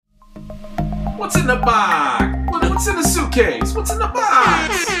What's in the box? What's in the suitcase? What's in the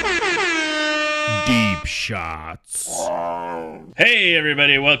box? Deep Shots. Hey,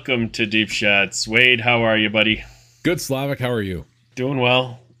 everybody. Welcome to Deep Shots. Wade, how are you, buddy? Good, Slavic. How are you? Doing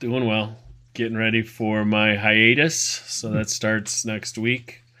well. Getting ready for my hiatus. So that starts next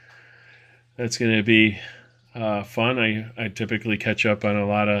week. That's going to be fun. I typically catch up on a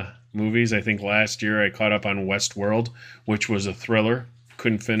lot of movies. I think last year I caught up on Westworld, which was a thriller.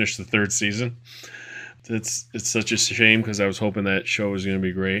 Couldn't finish the third season. It's such a shame because I was hoping that show was going to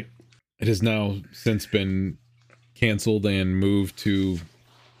be great. It has now since been canceled and moved to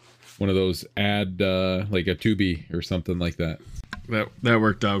one of those like a Tubi or something like that. That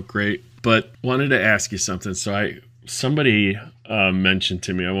worked out great. But wanted to ask you something. So somebody mentioned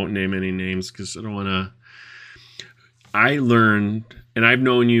to me, I won't name any names because I don't want to. I learned, and I've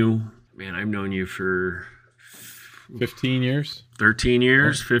known you for 15 years, 13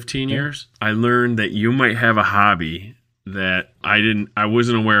 years, 15 years. I learned that you might have a hobby that I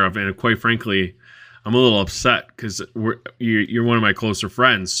wasn't aware of, and quite frankly, I'm a little upset because you're one of my closer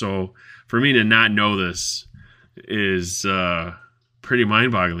friends. So for me to not know this is pretty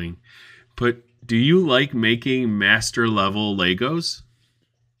mind-boggling. But do you like making master level Legos?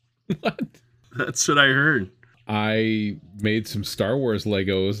 What? That's what I heard. I made some Star Wars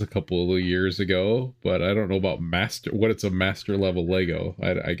Legos a couple of years ago, but I don't know about what it's a master level Lego.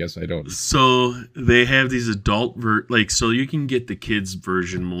 I guess I don't. So they have these adult so you can get the kids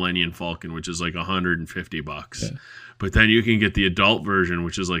version Millennium Falcon, which is like $150. Yeah. But then you can get the adult version,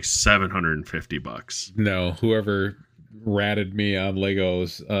 which is like $750. No, whoever ratted me on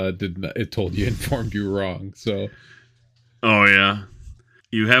Legos informed you wrong. So. Oh yeah.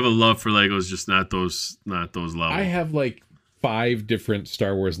 You have a love for Legos, just not those levels. I have like 5 different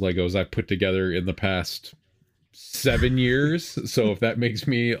Star Wars Legos I put together in the past 7 years. So if that makes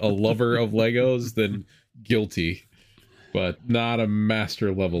me a lover of Legos, then guilty. But not a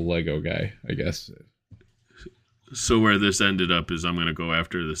master level Lego guy, I guess. So where this ended up is I'm going to go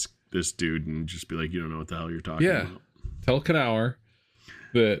after this dude and just be like, you don't know what the hell you're talking about. Tell Knauer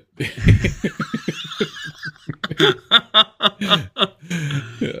that...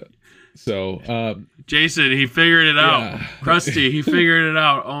 yeah. So Jason, he figured it out. Krusty, he figured it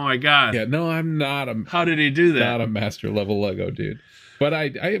out. Oh my god. Yeah, no, I'm not How did he do that? Not a master level Lego dude. But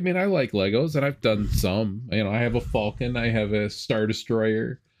I mean I like Legos and I've done some. I have a Falcon, I have a Star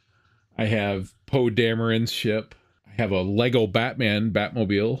Destroyer, I have Poe Dameron's ship, I have a Lego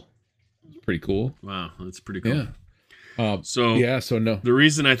Batmobile. It's pretty cool. Wow, that's pretty cool. Yeah. So no. The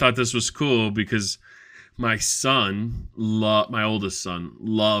reason I thought this was cool because my son, my oldest son,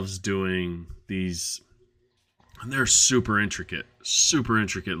 loves doing these. And they're super intricate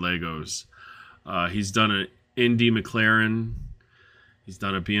Legos. He's done an Indy McLaren. He's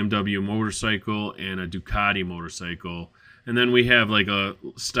done a BMW motorcycle and a Ducati motorcycle. And then we have like a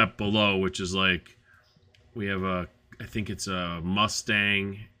step below, which is like we have I think it's a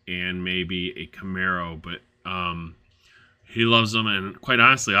Mustang and maybe a Camaro, but he loves them, and quite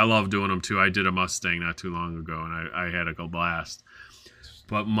honestly, I love doing them too. I did a Mustang not too long ago, and I had a blast.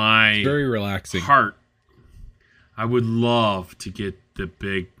 But it's very relaxing heart, I would love to get the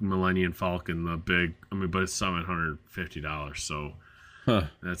big Millennium Falcon, but it's $750, so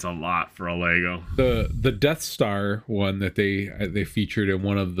that's a lot for a Lego. The Death Star one that they featured in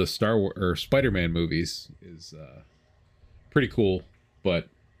one of the Star Wars or Spider-Man movies is pretty cool, but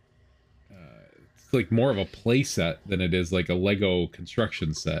like more of a play set than it is like a Lego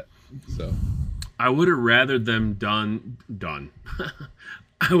construction set. So I would have rather them done.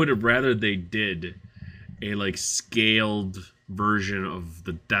 I would have rather they did a like scaled version of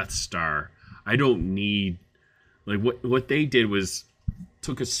the Death Star. I don't need like what they did was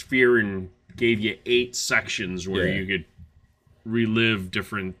took a sphere and gave you 8 sections where you could relive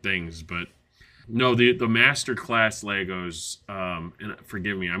different things, but no, the master class Legos, and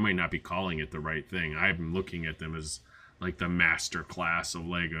forgive me, I might not be calling it the right thing. I'm looking at them as like the master class of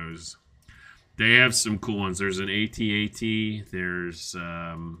Legos. They have some cool ones. There's an AT-AT. There's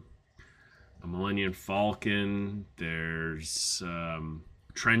a Millennium Falcon. There's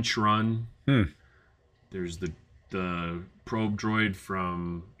Trench Run. There's the probe droid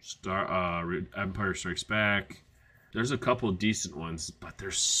from Empire Strikes Back. There's a couple decent ones, but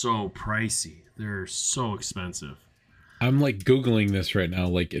they're so pricey. They're so expensive. I'm like Googling this right now,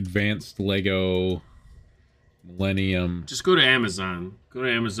 like advanced Lego Millennium. Just go to Amazon.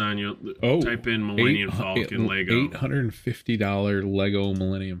 You'll type in Millennium Falcon Lego. $850 Lego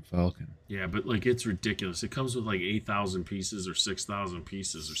Millennium Falcon. Yeah, but like it's ridiculous. It comes with like 8,000 pieces or 6,000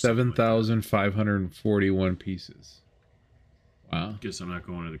 pieces or 7,541 pieces. Wow. Guess I'm not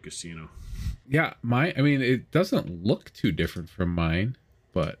going to the casino. Yeah, I mean, it doesn't look too different from mine,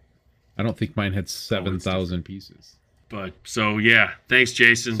 but I don't think mine had 7,000 pieces. But so yeah, thanks,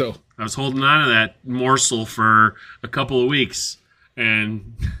 Jason. So I was holding on to that morsel for a couple of weeks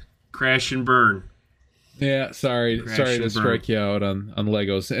and crash and burn. yeah, sorry to strike you out on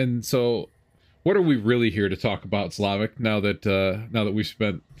Legos. And so, what are we really here to talk about, Slavic? Now that we've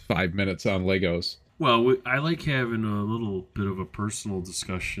spent 5 minutes on Legos. Well, I like having a little bit of a personal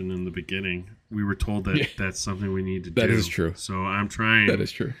discussion in the beginning. We were told that that's something we need to do. That is true. So I'm trying. That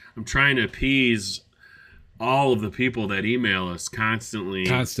is true. I'm trying to appease all of the people that email us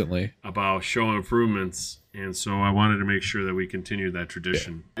constantly about show improvements, and so I wanted to make sure that we continued that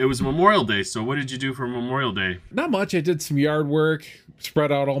tradition. It was Memorial Day, so what did you do for Memorial Day? Not much. I did some yard work,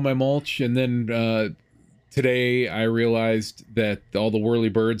 spread out all my mulch, and then today I realized that all the whirly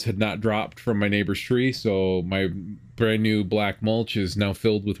birds had not dropped from my neighbor's tree, so my brand new black mulch is now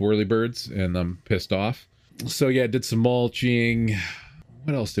filled with whirly birds, and I'm pissed off. So yeah, I did some mulching.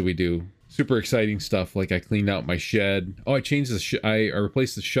 What else did we do? Super exciting stuff. Like I cleaned out my shed. Oh, I changed I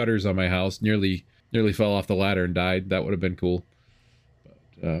replaced the shutters on my house. Nearly fell off the ladder and died. That would have been cool.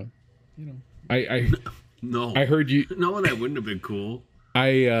 But No. I heard you. No, that wouldn't have been cool.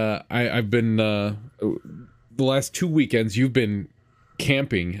 I've been the last 2 weekends. You've been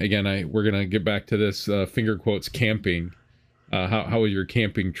camping again. We're gonna get back to this finger quotes camping. How are your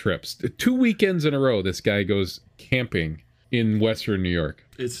camping trips? 2 weekends in a row, this guy goes camping in Western New York.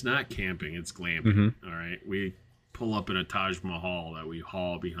 It's not camping, it's glamping. Mm-hmm. All right, we pull up in a Taj Mahal that we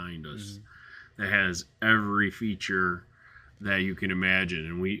haul behind us that has every feature that you can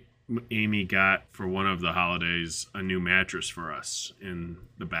imagine. And Amy got for one of the holidays a new mattress for us in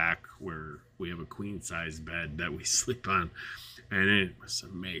the back where we have a queen size bed that we sleep on, and it was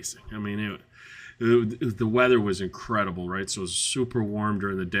amazing. I mean, the weather was incredible, right? So it was super warm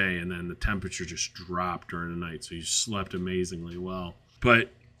during the day, and then the temperature just dropped during the night, so you slept amazingly well.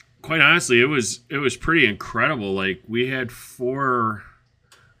 But quite honestly, it was pretty incredible. Like, we had 4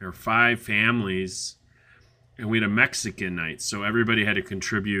 or 5 families, and we had a Mexican night, so everybody had to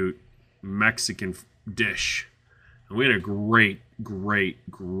contribute Mexican dish, and we had a great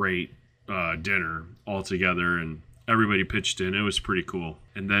dinner all together, and everybody pitched in. It was pretty cool.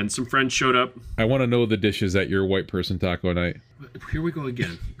 And then some friends showed up. I want to know the dishes at your white person taco night. Here we go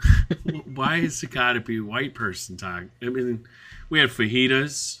again. Why is it got to be white person taco? I mean, we had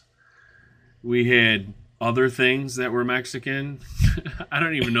fajitas. We had other things that were Mexican. I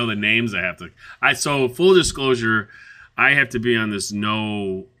don't even know the names I have to. So full disclosure, I have to be on this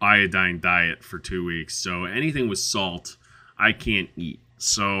no iodine diet for 2 weeks. So anything with salt, I can't eat.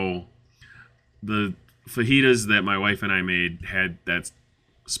 So the fajitas that my wife and I made had that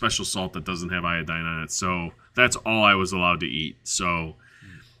special salt that doesn't have iodine on it. So that's all I was allowed to eat. So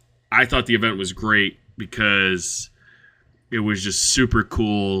I thought the event was great because it was just super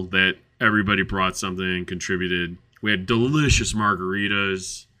cool that everybody brought something and contributed. We had delicious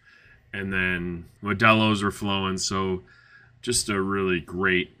margaritas, and then Modelo's were flowing. So just a really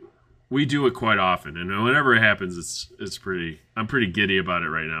great. We do it quite often, and whenever it happens, it's pretty. I'm pretty giddy about it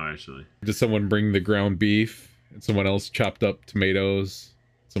right now, actually. Did someone bring the ground beef? And someone else chopped up tomatoes.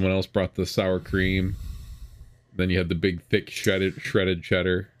 Someone else brought the sour cream. Then you had the big, thick, shredded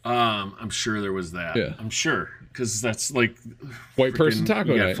cheddar. I'm sure there was that. Yeah. I'm sure, because that's like white person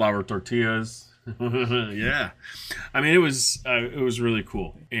taco night. Flour tortillas. Yeah, I mean, it was really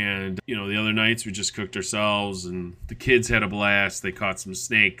cool. And the other nights we just cooked ourselves, and the kids had a blast. They caught some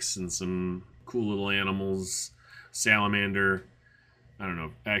snakes and some cool little animals. Salamander. I don't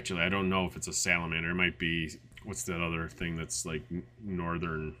know. Actually, I don't know if it's a salamander. It might be, what's that other thing that's like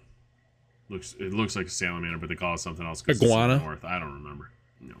northern? It looks like a salamander, but they call it something else. Iguana? It's north. I don't remember.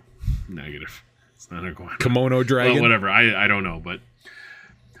 No, negative. It's not a iguana. Kimono dragon? Well, whatever. I don't know, but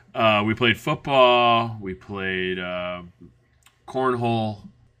we played football. We played cornhole.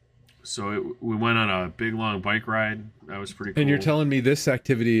 So we went on a big, long bike ride. That was pretty cool. And you're telling me this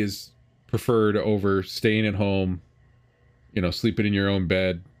activity is preferred over staying at home, sleeping in your own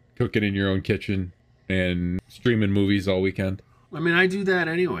bed, cooking in your own kitchen, and streaming movies all weekend? I mean, I do that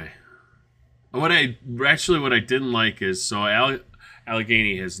anyway. What I didn't like is, so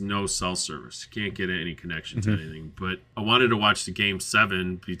Allegheny has no cell service. You can't get any connection to anything. But I wanted to watch the Game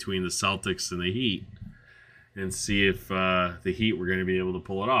 7 between the Celtics and the Heat and see if the Heat were going to be able to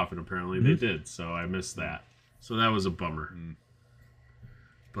pull it off. And apparently they did. So I missed that. So that was a bummer.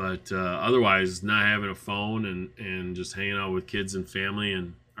 But otherwise, not having a phone and just hanging out with kids and family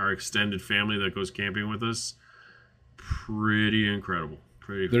and our extended family that goes camping with us, pretty incredible.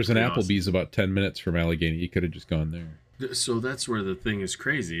 There's an awesome. Applebee's about 10 minutes from Allegheny. You could have just gone there. So that's where the thing is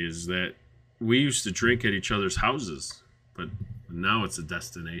crazy, is that we used to drink at each other's houses, but now it's a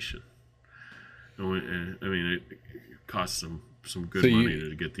destination. I mean, it costs some good money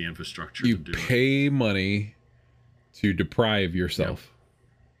to get the infrastructure to do it. You pay money to deprive yourself.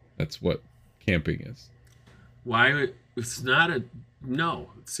 Yep. That's what camping is. Why? It's not a no.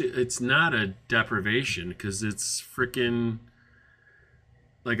 It's not a deprivation, because it's freaking.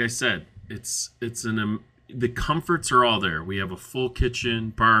 Like I said, the comforts are all there. We have a full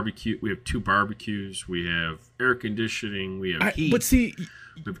kitchen, barbecue. We have 2 barbecues. We have air conditioning. We have heat. But see,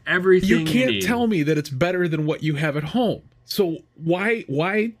 we have everything you can't tell me that it's better than what you have at home. So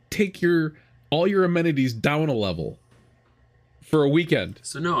why take all your amenities down a level for a weekend?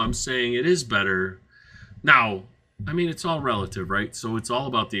 So no, I'm saying it is better. Now, I mean, it's all relative, right? So it's all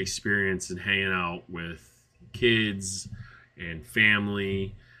about the experience and hanging out with kids and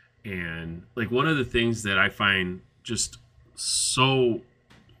family. And like, one of the things that I find just so,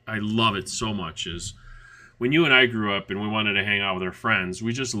 I love it so much, is when you and I grew up and we wanted to hang out with our friends,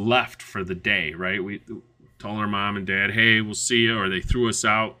 we just left for the day, right? We told our mom and dad, hey, we'll see you, or they threw us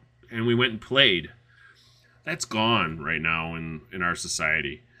out, and we went and played. That's gone right now in our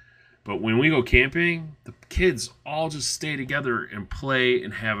society. But when we go camping, the kids all just stay together and play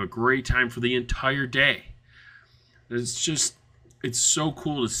and have a great time for the entire day. It's so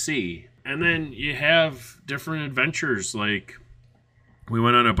cool to see. And then you have different adventures, like we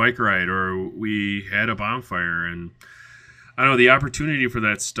went on a bike ride, or we had a bonfire, and I don't know, the opportunity for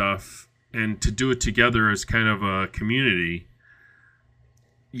that stuff and to do it together as kind of a community.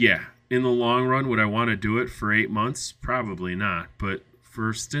 Yeah, in the long run, would I want to do it for 8 months? Probably not. But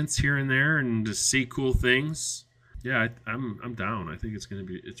for stints here and there and to see cool things, yeah, I'm down. I think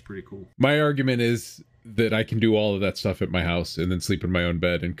it's pretty cool. My argument is that I can do all of that stuff at my house and then sleep in my own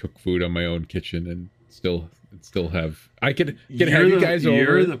bed and cook food on my own kitchen and still have. I could have you guys over.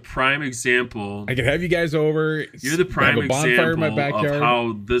 You're the prime example. I could have you guys over. You're the prime have a bonfire example in my backyard. Of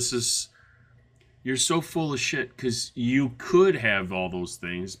how this is. You're so full of shit, because you could have all those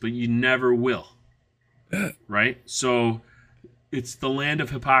things, but you never will. Right? So it's the land of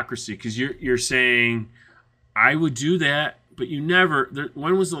hypocrisy, because you're saying, I would do that, but you never.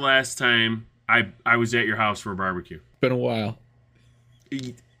 When was the last time I was at your house for a barbecue? Been a while.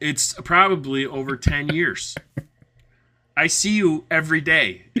 It's probably over 10 years. I see you every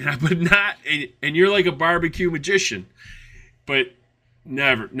day, but not, and you're like a barbecue magician, but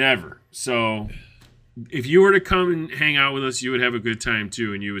never. So if you were to come and hang out with us, you would have a good time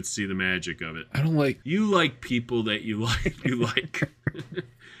too, and you would see the magic of it. You like people that you like.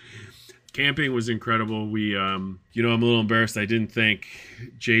 Camping was incredible. We, I'm a little embarrassed. I didn't thank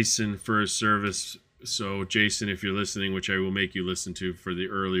Jason for his service. So, Jason, if you're listening, which I will make you listen to for the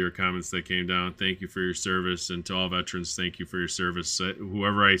earlier comments that came down, thank you for your service. And to all veterans, thank you for your service.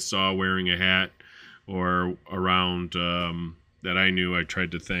 Whoever I saw wearing a hat or around that I knew, I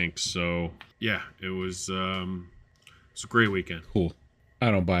tried to thank. So, yeah, it was a great weekend. Cool.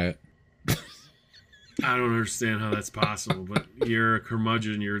 I don't buy it. I don't understand how that's possible, but you're a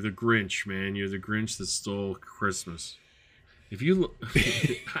curmudgeon. You're the Grinch, man. You're the Grinch that stole Christmas. If you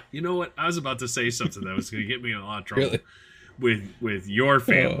you know what? I was about to say something that was going to get me in a lot of trouble with your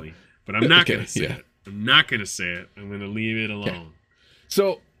family, but I'm not going to say it. I'm not going to say it. I'm going to leave it alone. Okay.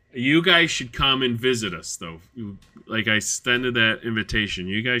 So you guys should come and visit us, though. Like, I extended that invitation.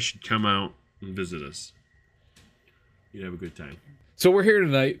 You guys should come out and visit us. You'd have a good time. So we're here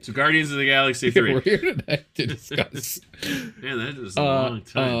tonight. So Guardians of the Galaxy 3. We're here tonight to discuss. Man, that is a long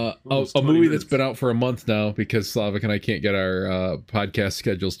time. A movie that's been out for a month now, because Slavic and I can't get our podcast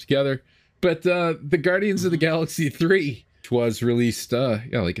schedules together. But the Guardians of the Galaxy 3, which was released,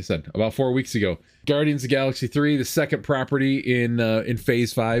 like I said, about 4 weeks ago. Guardians of the Galaxy 3, the second property in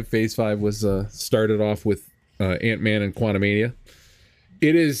Phase 5. Phase 5 was started off with Ant-Man and Quantumania.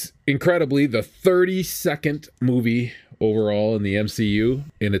 It is incredibly the 32nd movie overall in the MCU,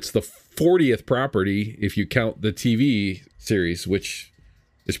 and it's the 40th property if you count the TV series, which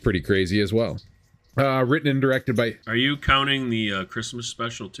is pretty crazy as well. Written and directed by... Are you counting the Christmas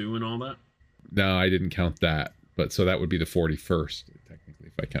special too and all that? No, I didn't count that, but so that would be the 41st, technically,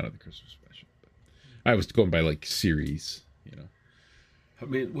 if I counted the Christmas special. But I was going by, like, series, you know. I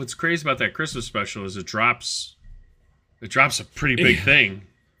mean, what's crazy about that Christmas special is it drops a pretty big thing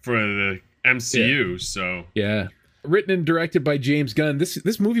for the MCU, so... Yeah. Written and directed by James Gunn.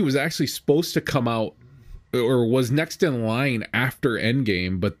 This movie was actually supposed to come out, or was next in line after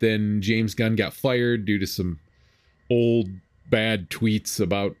Endgame, but then James Gunn got fired due to some old bad tweets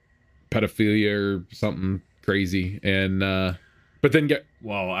about pedophilia or something crazy, and But then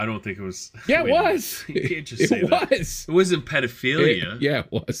Well, I don't think it was. yeah, it Wait a minute. was. You can't just say It that. was. It wasn't pedophilia. Yeah,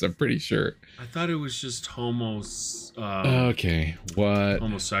 it was. I'm pretty sure. I thought it was just Okay, what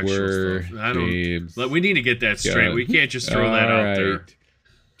homosexual were stuff. I James don't. We need to get that straight. Gunn? We can't just throw that out there.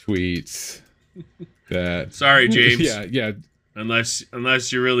 Tweets that. Sorry, James. Yeah.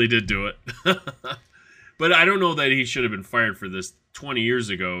 Unless you really did do it. But I don't know that he should have been fired for this. 20 years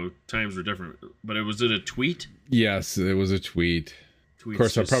ago, times were different. But was it a tweet? Yes, it was a tweet. Tweets of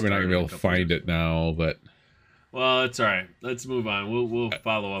course, I'm just probably not gonna be able started to a couple find years it now, but well, it's all right. Let's move on. We'll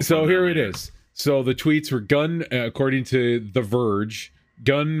follow up. so on here that it later. is. So the tweets were Gunn, according to The Verge,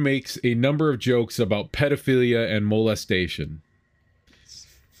 Gunn makes a number of jokes about pedophilia and molestation.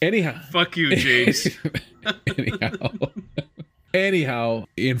 Anyhow, Fuck you, James. Anyhow,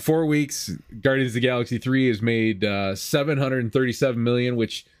 in 4 weeks, Guardians of the Galaxy 3 has made $737 million,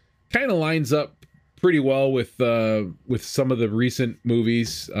 which kind of lines up pretty well with some of the recent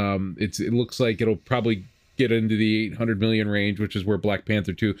movies. It looks like it'll probably get into the 800 million range, which is where Black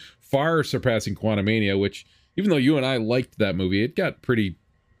Panther 2 far surpassing Quantumania, which even though you and I liked that movie, it got pretty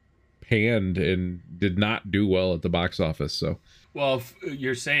panned and did not do well at the box office. So, Well,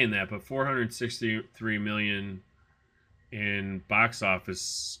 you're saying that, but 463 million in box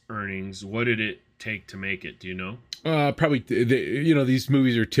office earnings. What did it take to make it? Do you know? probably these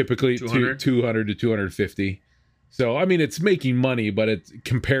movies are typically 200? 200 to 250. So I mean, it's making money, but it's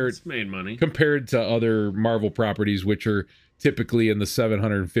made money compared to other Marvel properties, which are typically in the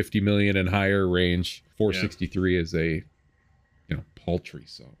 750 million and higher range. 463 is a paltry.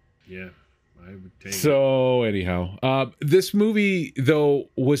 So yeah, I would take. So anyhow, this movie though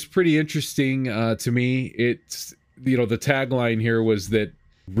was pretty interesting to me. It's the tagline here was that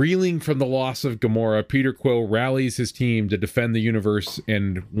reeling from the loss of Gamora, Peter Quill rallies his team to defend the universe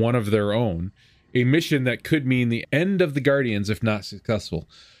and one of their own, a mission that could mean the end of the Guardians if not successful.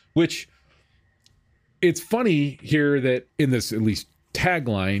 Which it's funny here that in this at least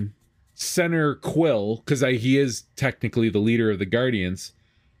tagline, center Quill, because he is technically the leader of the Guardians,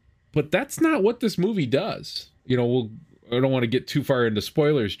 but that's not what this movie does. I don't want to get too far into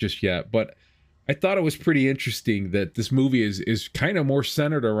spoilers just yet, but I thought it was pretty interesting that this movie is kind of more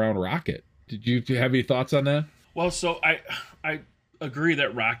centered around Rocket. Did you have any thoughts on that? Well, so I agree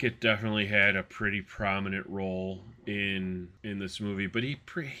that Rocket definitely had a pretty prominent role in this movie, but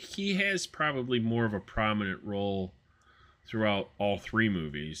he has probably more of a prominent role throughout all three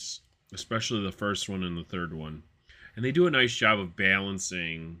movies, especially the first one and the third one. And they do a nice job of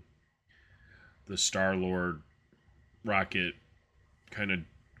balancing the Star-Lord Rocket kind of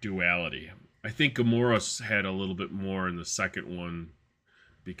duality. I think Gamora's had a little bit more in the second one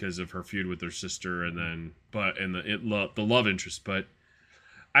because of her feud with her sister, and then the love interest. But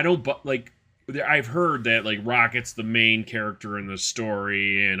I don't I've heard that like Rocket's the main character in the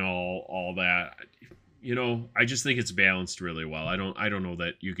story and all that. I just think it's balanced really well. I don't know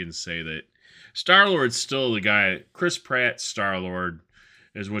that you can say that Star-Lord's still the guy. Chris Pratt's Star-Lord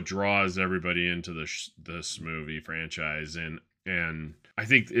is what draws everybody into this movie franchise, and I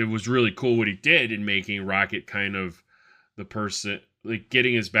think it was really cool what he did in making Rocket kind of the person, like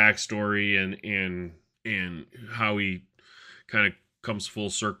getting his backstory and how he kind of comes full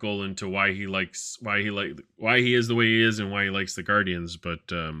circle into why he is the way he is and why he likes the Guardians.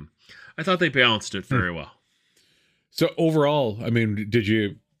 But I thought they balanced it very well. So overall, I mean, did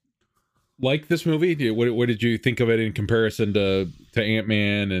you like this movie? What did you think of it in comparison to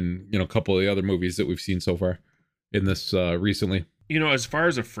Ant-Man and a couple of the other movies that we've seen so far in this recently? As far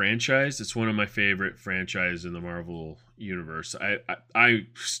as a franchise, it's one of my favorite franchises in the Marvel universe. I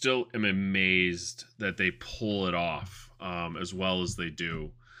still am amazed that they pull it off as well as they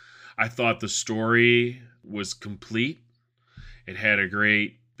do. I thought the story was complete. It had a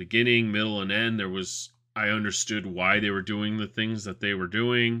great beginning, middle, and end. I understood why they were doing the things that they were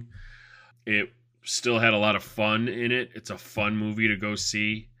doing. It still had a lot of fun in it. It's a fun movie to go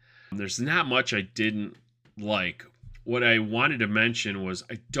see. There's not much I didn't like. What I wanted to mention was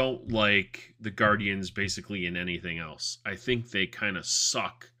I don't like the Guardians basically in anything else. I think they kind of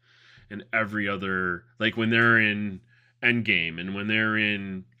suck in every other, like when they're in Endgame and when they're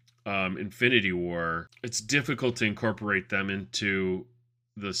in Infinity War, it's difficult to incorporate them into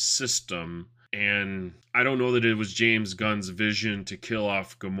the system. And I don't know that it was James Gunn's vision to kill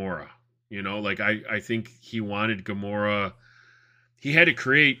off Gamora. I think he wanted Gamora. He had to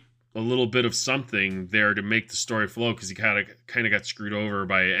create a little bit of something there to make the story flow because he kind of got screwed over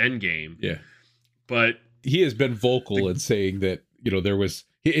by Endgame. Yeah. But he has been vocal in saying that, there was,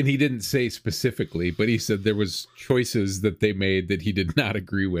 and he didn't say specifically, but he said there was choices that they made that he did not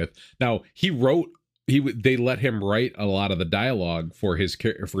agree with. Now, he wrote they let him write a lot of the dialogue for his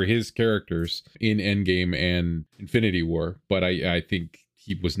characters in Endgame and Infinity War, but I think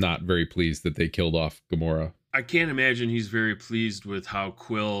he was not very pleased that they killed off Gamora. I can't imagine he's very pleased with how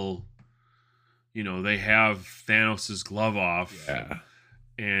Quill, they have Thanos' glove off. Yeah.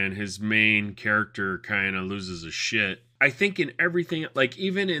 And his main character kind of loses his shit. I think in everything, like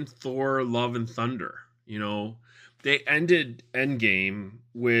even in Thor, Love and Thunder, they ended Endgame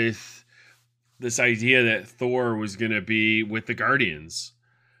with this idea that Thor was going to be with the Guardians.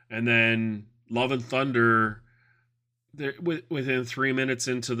 And then Love and Thunder, within 3 minutes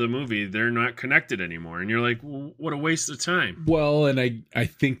into the movie, they're not connected anymore. And you're like, well, what a waste of time. Well, and I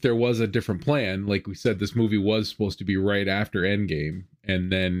think there was a different plan. Like we said, this movie was supposed to be right after Endgame.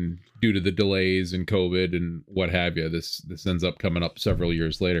 And then due to the delays and COVID and what have you, this ends up coming up several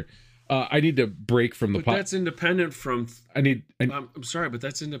years later. I need to break from the But that's independent from... I'm sorry, but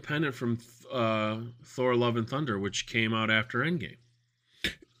that's independent from Thor, Love and Thunder, which came out after Endgame.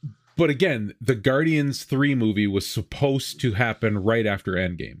 But again, the Guardians 3 movie was supposed to happen right after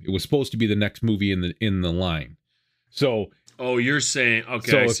Endgame. It was supposed to be the next movie in the line. So... Oh, you're saying...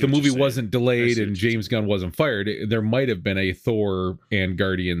 Okay, so if the movie wasn't delayed and James Gunn wasn't fired, there might have been a Thor and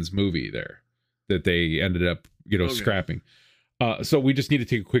Guardians movie there that they ended up, scrapping. So we just need to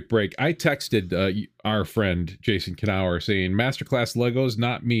take a quick break. I texted our friend Jason Knauer saying, Masterclass Legos,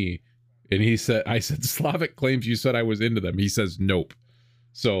 not me. And I said, Slavic claims you said I was into them. He says, nope.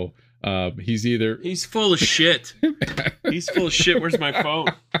 So he's full of shit. He's full of shit. Where's my phone?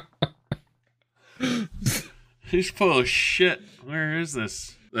 He's full of shit. Where is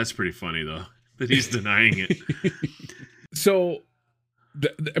this? That's pretty funny, though, that he's denying it. So,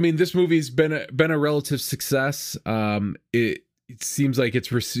 this movie's been a relative success. It seems like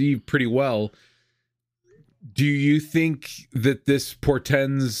it's received pretty well. Do you think that this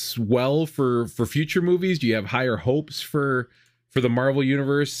portends well for future movies? Do you have higher hopes for the Marvel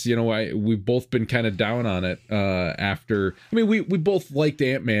universe? We've both been kind of down on it after. We both liked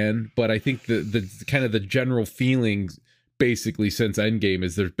Ant-Man, but I think the kind of the general feelings basically since Endgame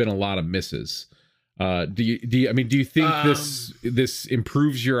is there's been a lot of misses. Do you think this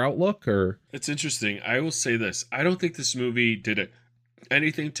improves your outlook? Or it's interesting. I will say this: I don't think this movie did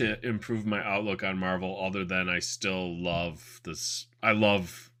anything to improve my outlook on Marvel, other than I still love this. I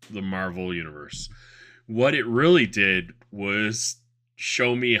love the Marvel universe. What it really did was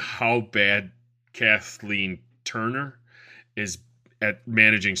show me how bad Kathleen Turner is at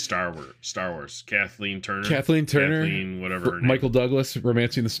managing Star Wars. Kathleen Turner, whatever her name. Michael Douglas,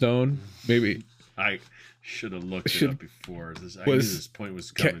 Romancing the Stone. Maybe I should have looked it up before. I knew this point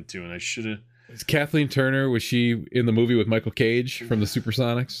was coming to, and I should have. Is Kathleen Turner, was she in the movie with Michael Cage from the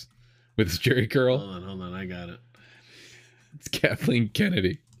Supersonics with Jerry Curl? Hold on, I got it. It's Kathleen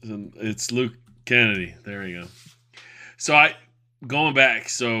Kennedy. It's Luke Kennedy. There we go. So going back,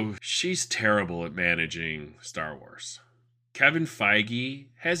 so she's terrible at managing Star Wars. Kevin Feige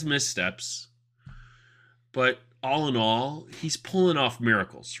has missteps, but all in all, he's pulling off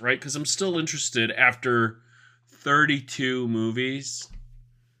miracles, right? Because I'm still interested after 32 movies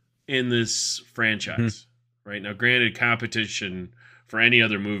in this franchise, right? Now, granted, competition for any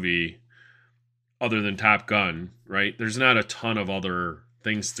other movie other than Top Gun, right? There's not a ton of other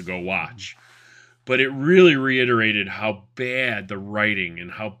things to go watch. But it really reiterated how bad the writing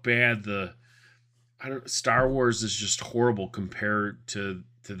and how bad Star Wars is just horrible compared to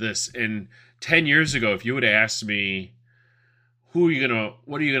this. And 10 years ago, if you would have asked me, what are you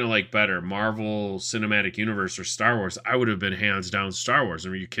gonna like better, Marvel Cinematic Universe or Star Wars? I would have been hands down Star Wars.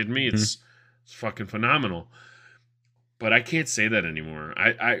 Are you kidding me? It's fucking phenomenal. But I can't say that anymore.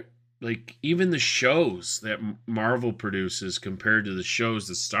 I like even the shows that Marvel produces compared to the shows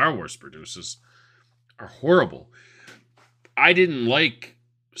that Star Wars produces are horrible. I didn't like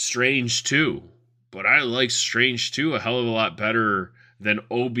Strange 2, but I like Strange 2 a hell of a lot better than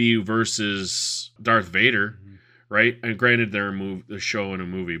Obi versus Darth Vader, right? And granted, they're a show and a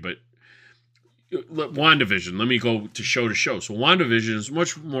movie, but WandaVision, let me go to show. So WandaVision is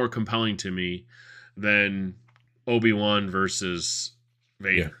much more compelling to me than Obi-Wan versus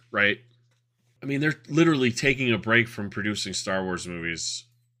Vader, right? They're literally taking a break from producing Star Wars movies,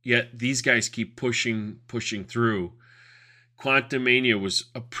 yet these guys keep pushing through. Quantumania was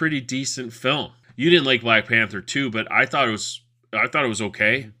a pretty decent film. You didn't like Black Panther 2, but I thought it was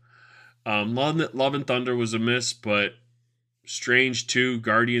okay. Love and Thunder was a miss, but Strange 2,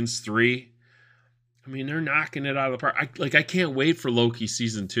 Guardians 3, they're knocking it out of the park. I can't wait for Loki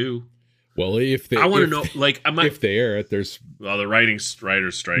season 2. Well, if they, I want to know, like, if they air it, there's the writer's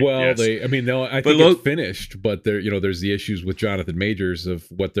strike. well, yes. I think it's finished, but there, there's the issues with Jonathan Majors of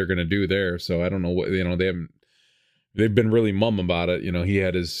what they're going to do there. So I don't know what they've been really mum about it. He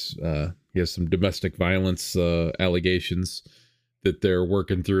has some domestic violence allegations that they're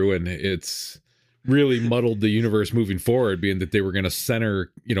working through, and it's really muddled the universe moving forward, being that they were going to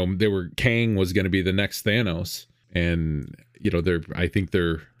center, Kang was going to be the next Thanos, and I think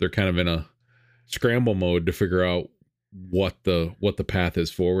they're kind of in a scramble mode to figure out what the path is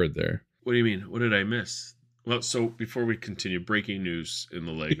forward there. What do you mean? What did I miss? Well, so before we continue, breaking news in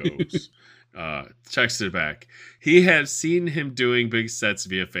the Legos. Texted back. He has seen him doing big sets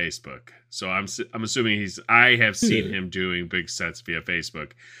via Facebook. So I'm assuming I have seen him doing big sets via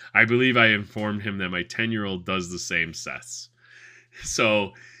Facebook. I believe I informed him that my 10-year-old does the same sets.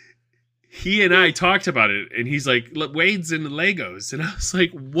 So he and I talked about it, and he's like, "Look, Wade's into Legos," and I was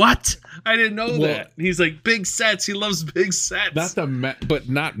like, "What? I didn't know that." And he's like, "Big sets. He loves big sets." Not but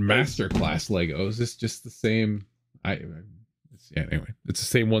not masterclass Legos. It's just the same. Anyway, it's the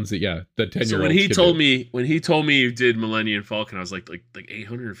same ones that the 10-year-old. So when he told me you did Millennium Falcon, I was like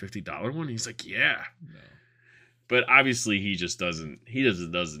 $850 one. He's like, yeah. No. But obviously he just doesn't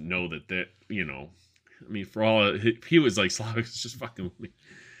know that I mean, for all he was like, Slavic is just fucking with me.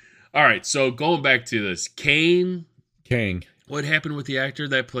 All right, so going back to this, Kang. What happened with the actor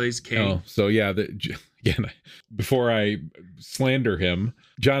that plays Kang? Oh, so before I slander him,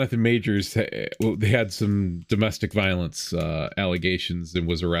 Jonathan Majors had some domestic violence allegations and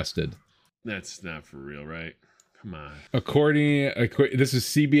was arrested. That's not for real, right? Come on. This is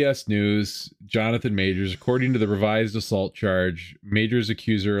CBS News. Jonathan Majors, according to the revised assault charge, Majors'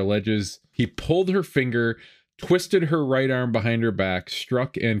 accuser alleges he pulled her finger, twisted her right arm behind her back,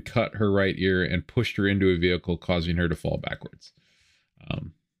 struck and cut her right ear, and pushed her into a vehicle, causing her to fall backwards.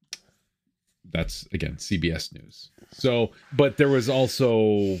 That's, again, CBS News. So, but there was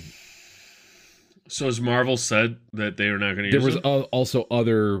also... So has Marvel said that they are not going to use it? There was also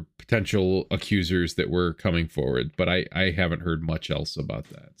other potential accusers that were coming forward, but I haven't heard much else about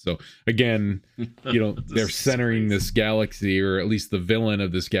that. So, again, they're centering this galaxy, or at least the villain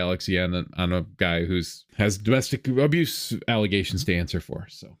of this galaxy, on a guy has domestic abuse allegations to answer for.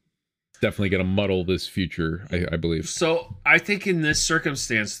 So, definitely going to muddle this future, I believe. So I think in this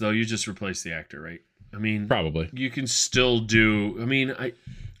circumstance, though, you just replace the actor, right? I mean, probably you can still do. I mean, I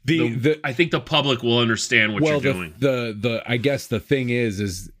think the public will understand what you're doing. I guess the thing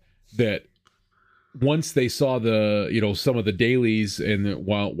is that once they saw some of the dailies, and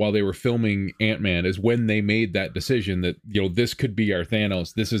while they were filming Ant-Man, is when they made that decision that this could be our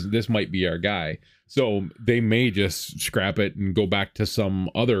Thanos. This might be our guy. So they may just scrap it and go back to some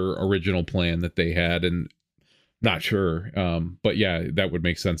other original plan that they had, and not sure. But yeah, that would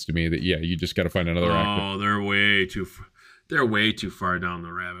make sense to me. That you just got to find another actor. Oh, they're way too far down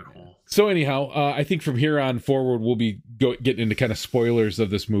the rabbit hole. So anyhow, I think from here on forward we'll be getting into kind of spoilers of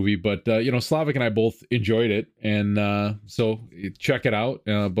this movie. But Slavic and I both enjoyed it, and so check it out.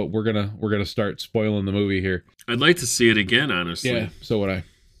 But we're gonna start spoiling the movie here. I'd like to see it again, honestly. Yeah, so would I.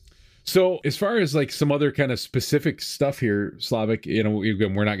 So as far as like some other kind of specific stuff here, Slavic,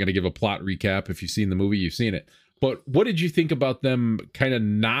 again, we're not going to give a plot recap. If you've seen the movie, you've seen it. But what did you think about them kind of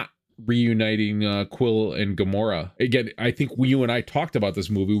not reuniting Quill and Gamora? Again, I think you and I talked about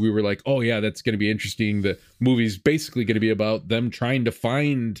this movie. We were like, oh yeah, that's going to be interesting. The movie's basically going to be about them trying to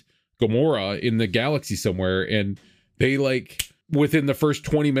find Gamora in the galaxy somewhere. And they within the first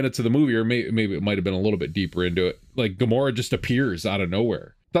 20 minutes of the movie, or maybe it might have been a little bit deeper into it, like Gamora just appears out of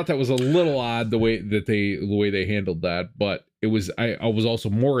nowhere. Thought that was a little odd the way they handled that, but it was. I was also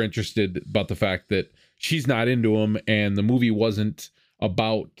more interested about the fact that she's not into him, and the movie wasn't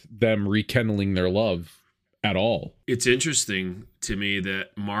about them rekindling their love at all. It's interesting to me that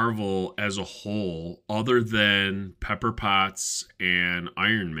Marvel as a whole, other than Pepper Potts and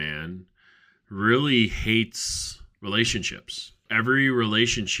Iron Man, really hates relationships. Every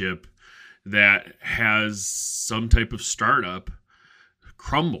relationship that has some type of startup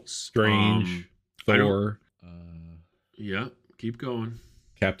crumbles. Strange, Thor. Yeah, keep going.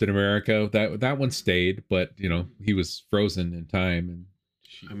 Captain America, that one stayed, but he was frozen in time.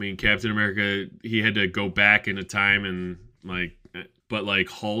 And Captain America, he had to go back into time, and but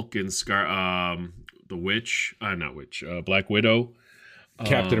Hulk and the Witch, not Witch, Black Widow,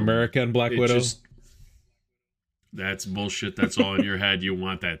 Captain America and Black Widow. That's bullshit. That's all in your head. You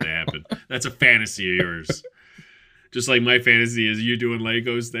want that to happen. That's a fantasy of yours. Just like my fantasy is you doing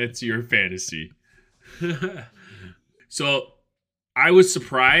Legos, that's your fantasy. So I was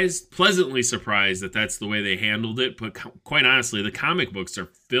surprised, pleasantly surprised that that's the way they handled it. But quite honestly, the comic books are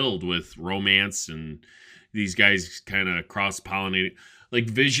filled with romance and these guys kind of cross-pollinating. Like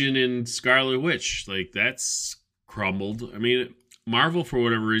Vision and Scarlet Witch, like that's crumbled. I mean, Marvel, for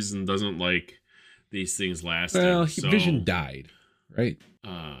whatever reason, doesn't like these things lasting. Well, so, Vision died, right?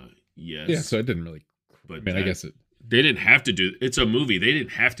 Yes. Yeah, so it didn't really. But I mean, I guess it. They didn't have to do. It's a movie. They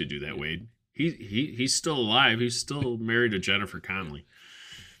didn't have to do that, Wade. He's still alive. He's still married to Jennifer Connelly.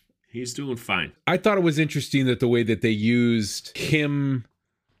 He's doing fine. I thought it was interesting that the way that they used him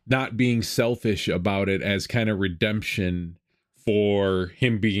not being selfish about it as kind of redemption for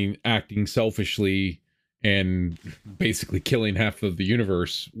him acting selfishly and basically killing half of the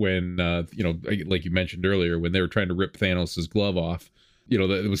universe when like you mentioned earlier, when they were trying to rip Thanos' glove off.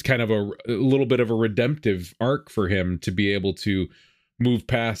 It was kind of a little bit of a redemptive arc for him to be able to move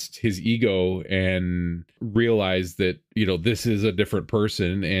past his ego and realize that, this is a different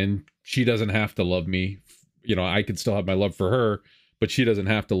person and she doesn't have to love me. I could still have my love for her, but she doesn't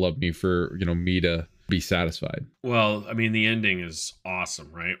have to love me for, me to be satisfied. Well, I mean, the ending is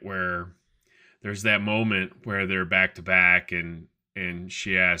awesome, right? Where there's that moment where they're back to back and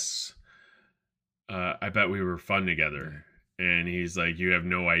she asks, I bet we were fun together. And he's like, you have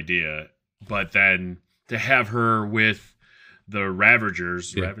no idea. But then to have her with the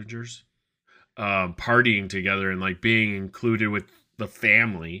Ravagers, partying together and like being included with the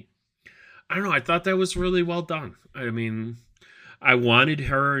family. I don't know. I thought that was really well done. I mean, I wanted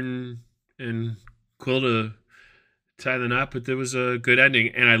her and Quill to tie the knot, but there was a good ending.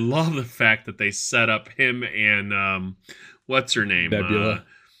 And I love the fact that they set up him and what's her name?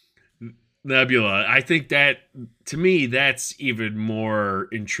 Nebula. I think that, to me, that's even more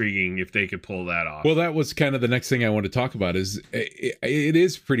intriguing if they could pull that off. Well, that was kind of the next thing I want to talk about. Is it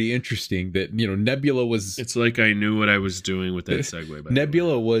is pretty interesting that Nebula was. It's like I knew what I was doing with that segue.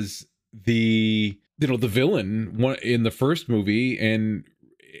 Nebula was the villain in the first movie and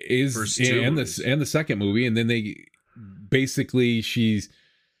the second movie, and then they basically she's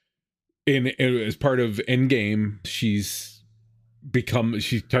as part of Endgame. She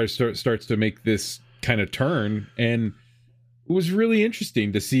starts to make this kind of turn, and it was really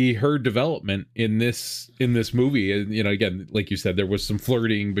interesting to see her development in this movie. And again, like you said, there was some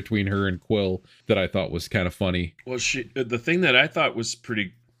flirting between her and Quill that I thought was kind of funny. Well, the thing that I thought was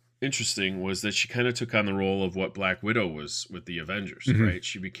pretty interesting was that she kind of took on the role of what Black Widow was with the Avengers, mm-hmm. right?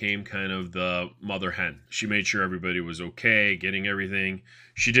 She became kind of the mother hen. She made sure everybody was okay, getting everything.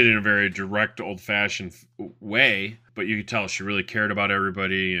 She did it in a very direct, old-fashioned way, but you could tell she really cared about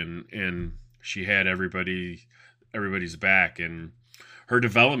everybody, and she had everybody's back. And her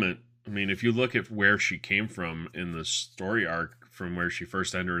development, I mean, if you look at where she came from in the story arc, from where she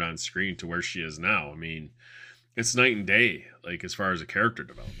first entered on screen to where she is now, I mean, it's night and day, like as far as a character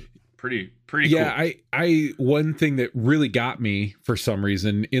development. Pretty yeah, cool. I one thing that really got me for some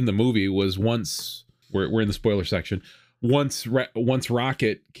reason in the movie was once we're in the spoiler section. Once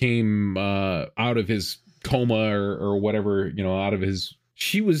Rocket came out of his coma or whatever, out of his,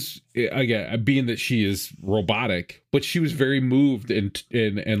 she was, again, being that she is robotic, but she was very moved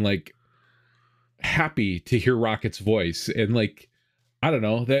and like happy to hear Rocket's voice, and like, I don't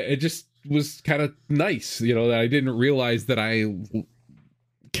know, that it just was kind of nice, that I didn't realize that I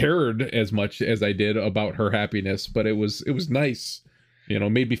cared as much as I did about her happiness, but it was nice,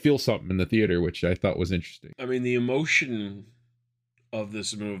 made me feel something in the theater, which I thought was interesting. I mean, the emotion of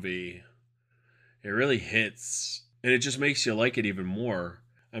this movie, it really hits, and it just makes you like it even more.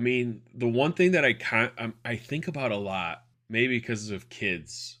 I mean, the one thing that I think about a lot, maybe because of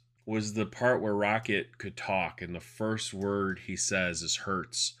kids, was the part where Rocket could talk, and the first word he says is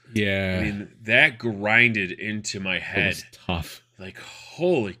 "hurts." Yeah, I mean, that grinded into my head. It was tough. Like,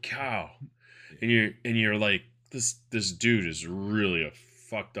 holy cow! And you're like, this dude is really a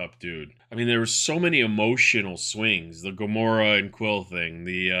fucked up dude. I mean, there were so many emotional swings. The Gamora and Quill thing,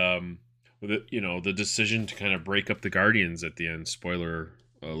 the decision to kind of break up the Guardians at the end, spoiler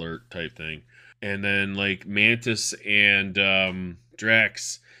alert type thing, and then like Mantis and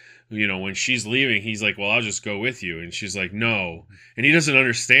Drax. When she's leaving, he's like, well, I'll just go with you. And she's like, no. And he doesn't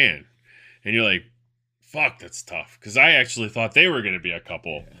understand. And you're like, fuck, that's tough. Because I actually thought they were going to be a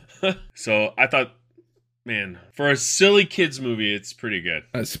couple. So I thought, man, for a silly kids movie, it's pretty good.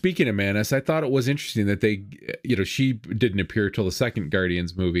 Speaking of Mantis, I thought it was interesting that they, she didn't appear till the second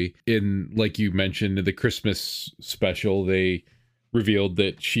Guardians movie. In, like you mentioned, the Christmas special, they revealed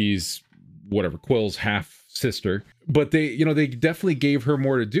that she's Quill's half sister, but they definitely gave her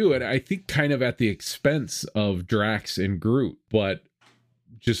more to do, and I think kind of at the expense of Drax and Groot. But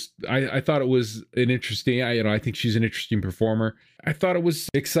just I thought it was an interesting. I think she's an interesting performer. I thought it was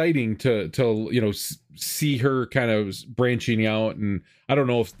exciting to see her kind of branching out, and I don't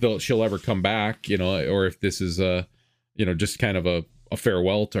know if she'll ever come back, or if this is just kind of a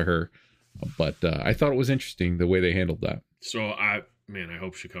farewell to her. But I thought it was interesting the way they handled that. So I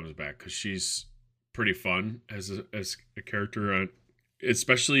hope she comes back, because she's pretty fun as a character,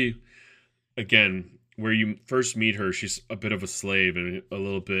 especially again where you first meet her. She's a bit of a slave and a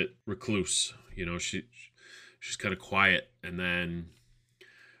little bit recluse. She's kind of quiet, and then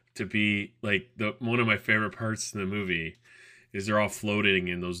to be like one of my favorite parts in the movie is they're all floating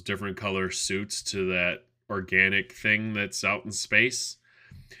in those different color suits to that organic thing that's out in space.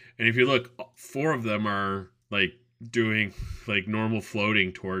 And if you look, 4 of them are like doing like normal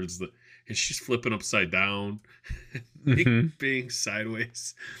floating towards and she's flipping upside down, being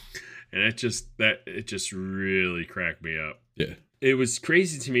sideways. And it just really cracked me up. Yeah. It was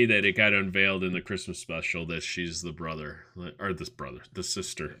crazy to me that it got unveiled in the Christmas special that she's the the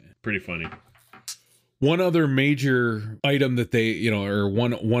sister. Pretty funny. One other major item that they, or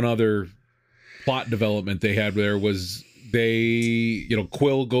one other plot development they had there was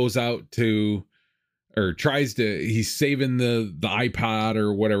Quill goes out to, or tries to, he's saving the iPod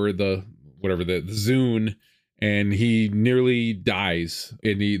or whatever the Zune, and he nearly dies,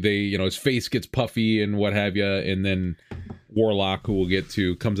 and his face gets puffy and what have you, and then Warlock, who we'll get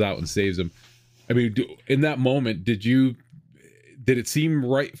to, comes out and saves him. I mean, in that moment, did it seem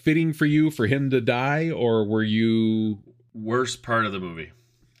right fitting for you for him to die, or were you... Worst part of the movie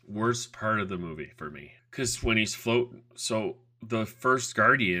for me, because when he's so the first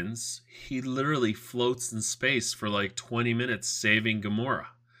Guardians, he literally floats in space for like 20 minutes saving Gamora.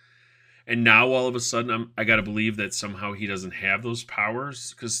 And now all of a sudden I got to believe that somehow he doesn't have those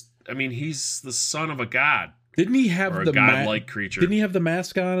powers, because I mean, he's the son of a god. Didn't he have a godlike creature? Didn't he have the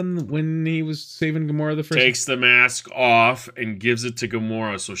mask on when he was saving Gamora the first? Takes the mask off and gives it to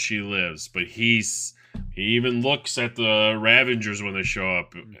Gamora so she lives. But he even looks at the Ravengers when they show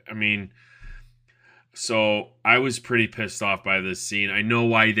up. I mean, so I was pretty pissed off by this scene. I know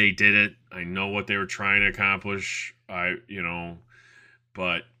why they did it. I know what they were trying to accomplish.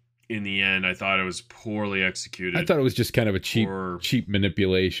 But in the end, I thought it was poorly executed. I thought it was just kind of a cheap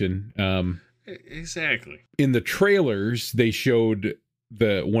manipulation. Exactly. In the trailers, they showed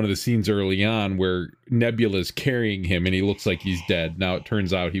one of the scenes early on where Nebula's carrying him and he looks like he's dead. Now it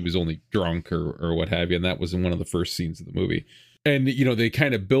turns out he was only drunk or what have you, and that was in one of the first scenes of the movie. And they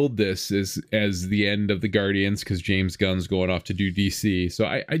kind of build this as the end of the Guardians, because James Gunn's going off to do DC. So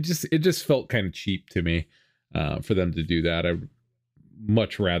it just felt kind of cheap to me for them to do that. I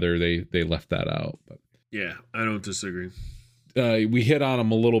much rather they left that out. But yeah, I don't disagree. We hit on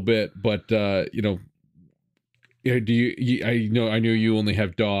them a little bit, but I know you only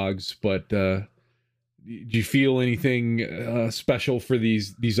have dogs, but do you feel anything special for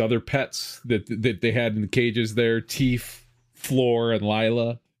these other pets that they had in the cages there? Teef, Floor, and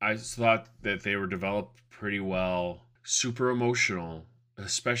Lila. I thought that they were developed pretty well. Super emotional,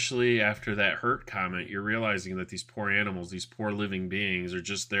 especially after that hurt comment. You're realizing that these poor animals, these poor living beings, are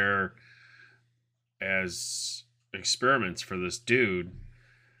just there as experiments for this dude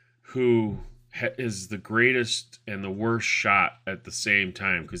who is the greatest and the worst shot at the same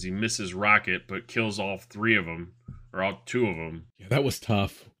time, because he misses Rocket but kills all 3 of them, or all 2 of them. Yeah, that was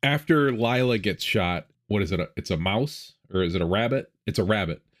tough. After Lila gets shot, what is it? It's a mouse, or is it a rabbit? It's a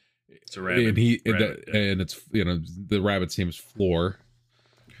rabbit. It's a rabbit. And it's the rabbit's name is Floor,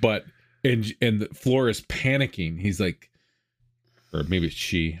 but and Floor is panicking. He's like, or maybe it's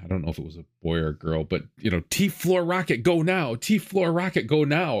she. I don't know if it was a boy or a girl, but Teef, Floor, Rocket, go now! Teef, Floor, Rocket, go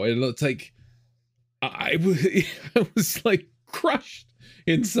now! And it's like I was like crushed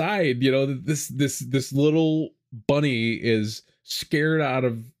inside. This little bunny is scared out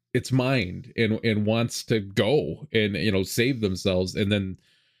of its mind and wants to go and save themselves, and then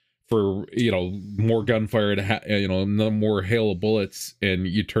for more gunfire to no more hail of bullets, and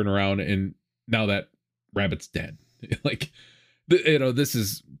you turn around and now that rabbit's dead. Like, this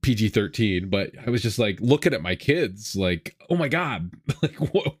is PG-13, but I was just like looking at my kids like, oh my god, like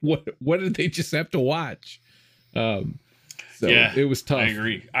what did they just have to watch? So yeah, it was tough. I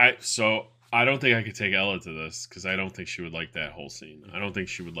agree. I don't think I could take Ella to this, because I don't think she would like that whole scene. I don't think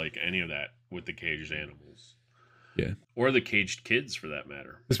she would like any of that with the caged animals. Yeah. Or the caged kids, for that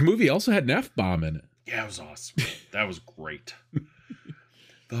matter. This movie also had an F-bomb in it. Yeah, it was awesome. That was great.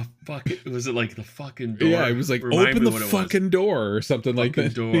 The fuck was it like the fucking door? Yeah, it was like Remind open me the what it was. fucking door or something like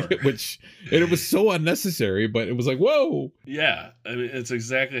that. Door. And it was so unnecessary, but it was like, whoa. Yeah, I mean it's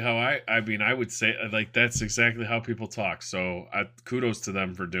exactly how I would say like that's exactly how people talk. So kudos to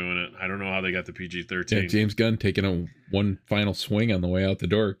them for doing it. I don't know how they got the PG-13. Yeah, James Gunn taking one final swing on the way out the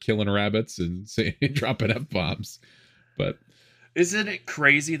door, killing rabbits and dropping F-bombs. But isn't it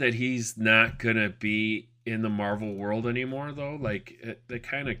crazy that he's not gonna be in the Marvel world anymore, though? Like, that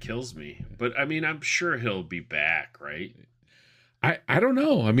kind of kills me. But I mean, I'm sure he'll be back, right? I don't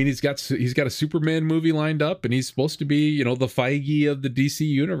know. I mean, he's got a Superman movie lined up, and he's supposed to be, the Feige of the DC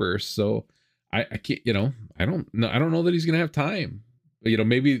universe. So I can't, I don't know that he's gonna have time.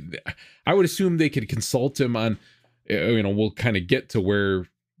 Maybe I would assume they could consult him on, we'll kind of get to where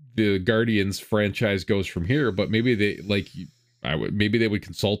the Guardians franchise goes from here, but maybe maybe they would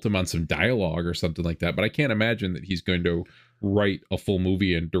consult him on some dialogue or something like that. But I can't imagine that he's going to write a full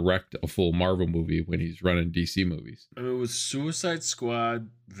movie and direct a full Marvel movie when he's running DC movies. I mean, was Suicide Squad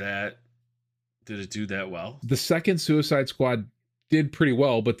did it do that well? The second Suicide Squad did pretty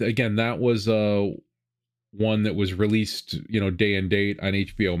well, but again, that was one that was released, day and date on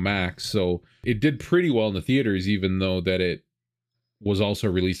HBO Max. So it did pretty well in the theaters, even though that it was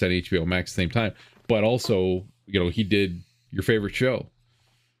also released on HBO Max at the same time. But also, he did your favorite show,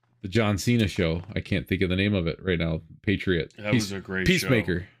 the John Cena show. I can't think of the name of it right now. Patriot. That was a great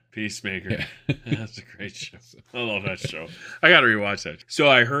Peacemaker. show. Peacemaker. Yeah. That's a great show. I love that show. I got to rewatch that. So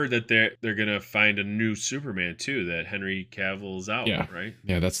I heard that they're going to find a new Superman too, that Henry Cavill's out, right?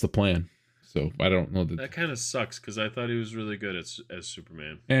 Yeah, that's the plan. So I don't know that kind of sucks because I thought he was really good as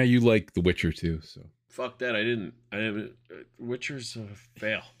Superman. Yeah, you like The Witcher too, so. Fuck that. I didn't. Witcher's a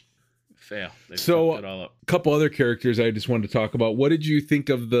fail. They so fucked it all up. A couple other characters I just wanted to talk about. What did you think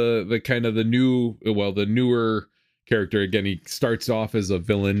of the kind of the newer character? Again, he starts off as a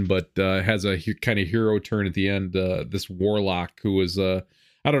villain, but has a kind of hero turn at the end. This warlock who was I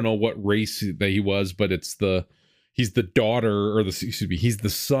don't know what race that he was, but he's the daughter, or he's the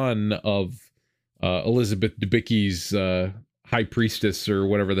son of Elizabeth Debicki's high priestess, or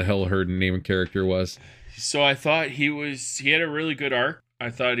whatever the hell her name and character was. So I thought he had a really good arc. I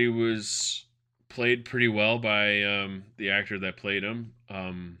thought he was played pretty well by the actor that played him.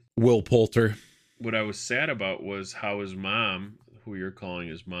 Will Poulter. What I was sad about was how his mom, who you're calling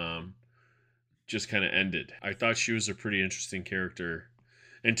his mom, just kind of ended. I thought she was a pretty interesting character.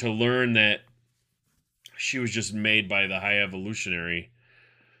 And to learn that she was just made by the High Evolutionary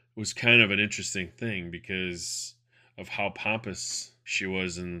was kind of an interesting thing because of how pompous she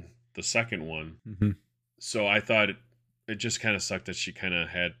was in the second one. Mm-hmm. So I thought it just kind of sucked that she kind of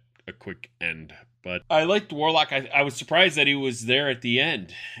had a quick end. But I liked Warlock. I was surprised that he was there at the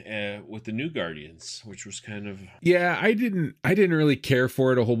end with the new Guardians, which was kind of... Yeah, I didn't really care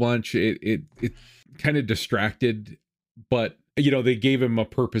for it a whole bunch. It kind of distracted, but they gave him a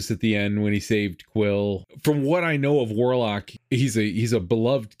purpose at the end when he saved Quill. From what I know of Warlock, he's a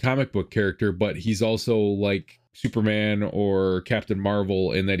beloved comic book character, but he's also like Superman or Captain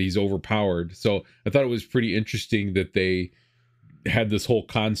Marvel in that he's overpowered. So I thought it was pretty interesting that they had this whole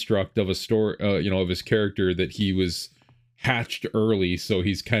construct of a story, of his character, that he was hatched early, so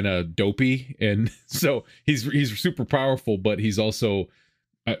he's kind of dopey, and so he's super powerful, but he's also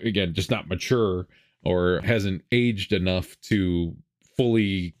again just not mature or hasn't aged enough to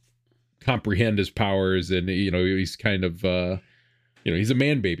fully comprehend his powers, and he's kind of he's a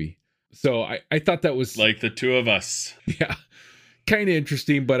man baby. So I thought that was like the two of us. Yeah. Kind of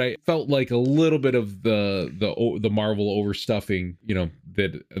interesting, but I felt like a little bit of the Marvel overstuffing,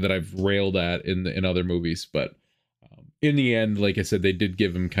 that I've railed at in other movies. But in the end, like I said, they did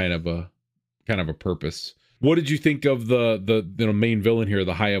give him kind of a purpose. What did you think of the main villain here,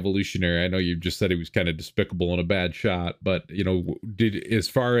 the High Evolutionary? I know you just said he was kind of despicable and a bad shot, but as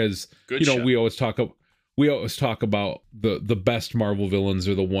far as good shot. we always talk about the best Marvel villains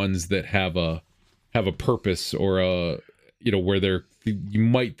are the ones that have a purpose, or a where you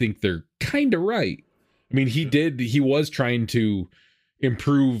might think they're kind of right. I mean, he was trying to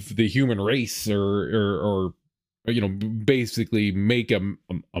improve the human race, or basically make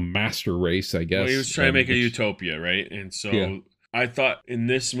a master race, I guess. Well, he was trying to make a utopia, right? And so yeah. I thought in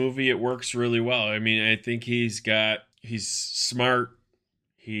this movie it works really well. I mean, I think he's smart,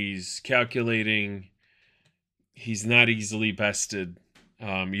 he's calculating, he's not easily bested.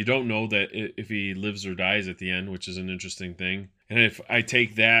 You don't know that if he lives or dies at the end, which is an interesting thing. And if I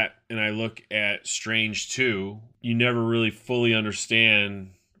take that and I look at Strange 2, you never really fully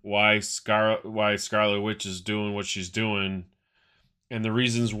understand why Scarlet Witch is doing what she's doing, and the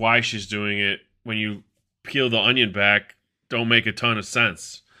reasons why she's doing it. When you peel the onion back, don't make a ton of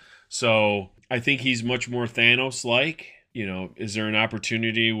sense. So I think he's much more Thanos-like. You know, is there an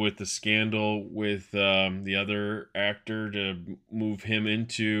opportunity with the scandal with the other actor to move him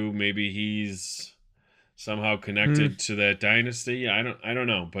into, maybe he's somehow connected to that dynasty? I don't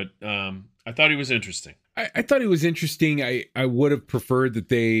know, but I thought he was interesting. I thought he was interesting. I would have preferred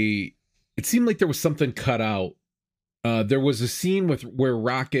that it seemed like there was something cut out. There was a scene where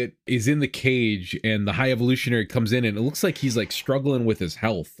Rocket is in the cage and the High Evolutionary comes in and it looks like he's like struggling with his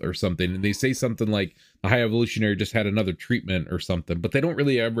health or something. And they say something like the High Evolutionary just had another treatment or something, but they don't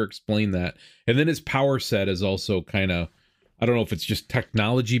really ever explain that. And then his power set is also kind of, I don't know if it's just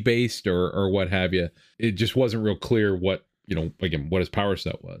technology based or what have you. It just wasn't real clear what, you know, again, what his power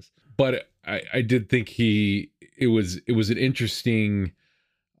set was. But I did think it was an interesting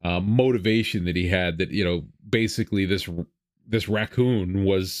motivation that he had, that, you know, basically this raccoon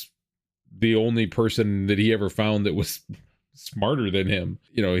was the only person that he ever found that was smarter than him.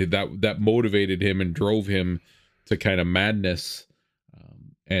 You know, that motivated him and drove him to kind of madness,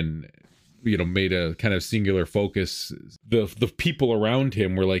 and, you know, made a kind of singular focus. The people around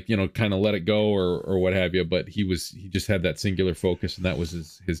him were like, you know, kind of let it go or what have you, but he just had that singular focus, and that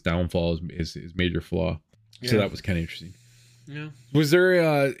was his downfall, his major flaw. So that was kind of interesting. Yeah. Was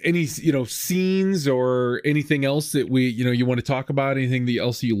there any, you know, scenes or anything else that you want to talk about? Anything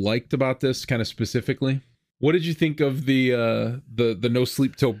else you liked about this kind of specifically? What did you think of the No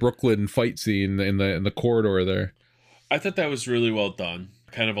Sleep Till Brooklyn fight scene in the corridor there? I thought that was really well done.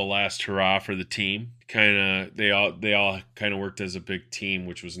 Kind of a last hurrah for the team. They all kind of worked as a big team,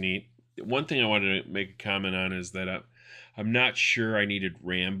 which was neat. One thing I wanted to make a comment on is that I'm not sure I needed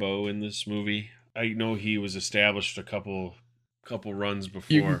Rambo in this movie. I know he was established a couple runs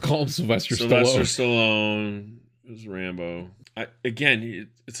before. You can call him Sylvester Stallone. It was Rambo.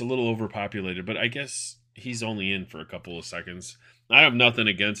 It's a little overpopulated, but I guess he's only in for a couple of seconds. I have nothing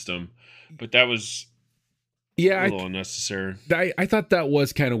against him, but that was a little unnecessary. I thought that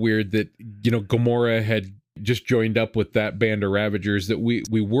was kind of weird that, you know, Gamora had just joined up with that band of Ravagers that we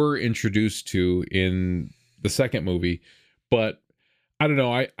were introduced to in the second movie, but I don't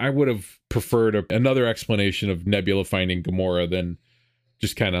know. I would have preferred another explanation of Nebula finding Gamora than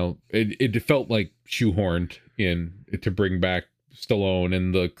just kind of it felt like shoehorned in to bring back Stallone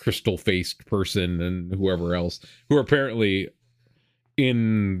and the crystal-faced person and whoever else who are apparently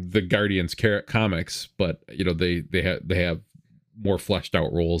in the Guardians comics, but, you know, they have more fleshed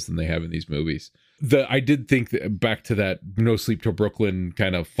out roles than they have in these movies. I did think that, back to that No Sleep Till Brooklyn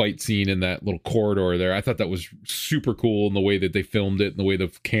kind of fight scene in that little corridor there, I thought that was super cool in the way that they filmed it and the way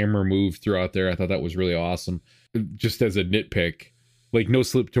the camera moved throughout there. I thought that was really awesome. Just as a nitpick, like No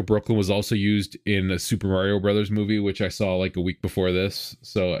Sleep Till Brooklyn was also used in a Super Mario Brothers movie, which I saw like a week before this.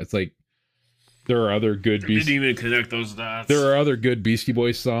 So it's like there are other good didn't even connect those dots. There are other good Beastie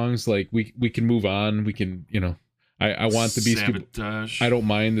Boys songs. Like we can move on. We can, you know, I want the Beastie Boys. I don't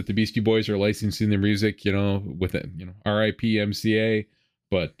mind that the Beastie Boys are licensing their music, you know, with it, you know, R.I.P. MCA,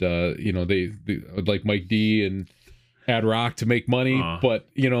 but you know, they would like Mike D and Ad Rock to make money, but,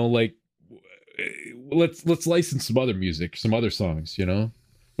 you know, like let's license some other music, some other songs, you know.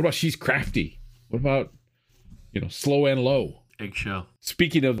 What about She's Crafty? What about, you know, Slow and Low? Eggshell.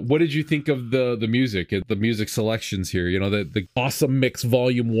 Speaking of, what did you think of the music, the music selections here? You know, the Awesome Mix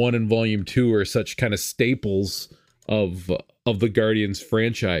Volume 1 and Volume 2 are such kind of staples of the Guardians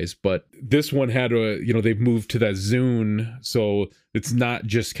franchise, but this one had they've moved to that Zune, so it's not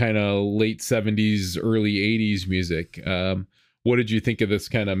just kind of late 70s, early 80s music. What did you think of this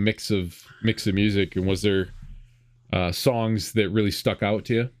kind of mix of music, and was there songs that really stuck out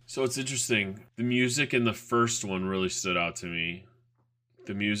to you? So it's interesting. The music in the first one really stood out to me.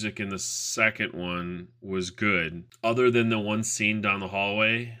 The music in the second one was good. Other than the one scene down the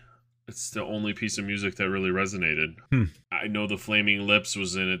hallway, it's the only piece of music that really resonated. I know the Flaming Lips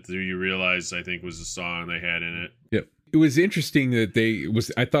was in it. Do you realize, I think, was a song they had in it. Yep. It was interesting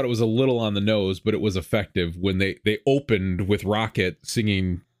that I thought it was a little on the nose, but it was effective when they opened with Rocket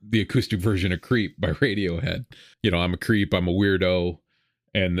singing the acoustic version of Creep by Radiohead. You know, I'm a creep, I'm a weirdo.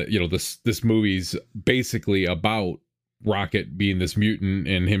 And, you know, this movie's basically about Rocket being this mutant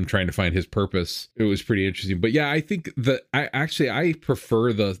and him trying to find his purpose. It was pretty interesting. But yeah, I think I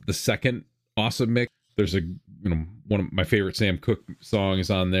prefer the second Awesome Mix. There's one of my favorite Sam Cooke songs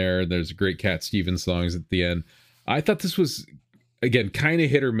on there. There's a great Cat Stevens songs at the end. I thought this was, again, kind of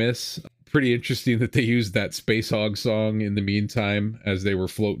hit or miss. Pretty interesting that they used that Space Hog song in the meantime as they were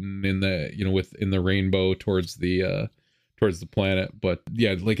floating in the rainbow towards the planet. But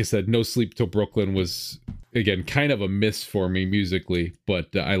yeah, like I said, No Sleep Till Brooklyn was, again, kind of a miss for me musically,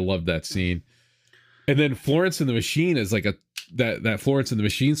 but I love that scene. And then Florence and the Machine is like that Florence and the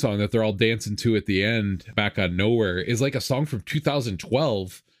Machine song that they're all dancing to at the end, Back on Nowhere, is like a song from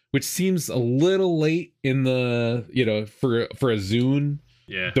 2012, which seems a little late in the, for a Zune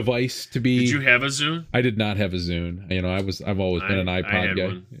device to be. Did you have a Zune? I did not have a Zune. I've always been an iPod guy.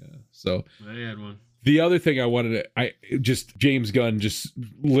 One. Yeah. So I had one. The other thing I wanted to, James Gunn just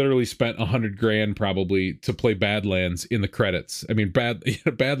literally spent $100,000 probably to play Badlands in the credits. I mean,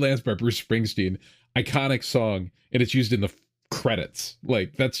 Badlands by Bruce Springsteen, iconic song, and it's used in the credits.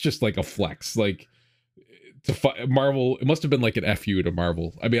 Like, that's just like a flex. Like, Marvel, it must have been like an FU to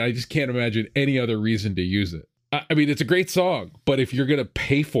Marvel. I mean, I just can't imagine any other reason to use it. I mean, it's a great song, but if you're gonna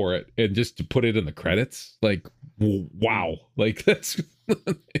pay for it and just to put it in the credits, like, wow, like that's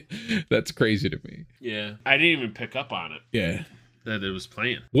crazy to me. Yeah, I didn't even pick up on it. Yeah, that it was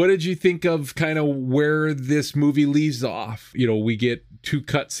playing. What did you think of kind of where this movie leaves off? We get 2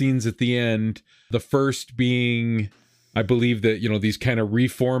 cutscenes at the end. The first being, I believe that these kind of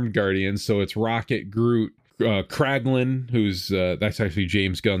reformed Guardians. So it's Rocket, Groot, Kraglin, who's that's actually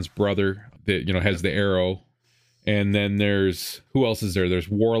James Gunn's brother that has the arrow. And then there's, who else is there? There's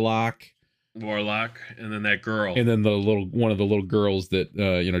Warlock, and then that girl, and then one of the little girls that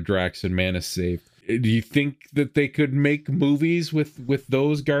Drax and Manus saved. Do you think that they could make movies with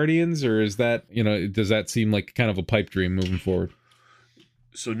those Guardians, or is that does that seem like kind of a pipe dream moving forward?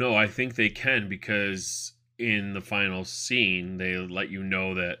 So no, I think they can, because in the final scene they let you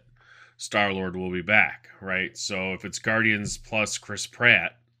know that Star-Lord will be back, right? So if it's Guardians plus Chris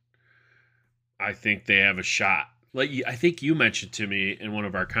Pratt, I think they have a shot. Like, I think you mentioned to me in one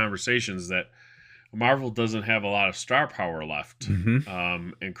of our conversations that Marvel doesn't have a lot of star power left.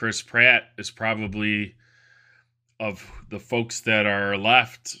 Mm-hmm. And Chris Pratt is probably, of the folks that are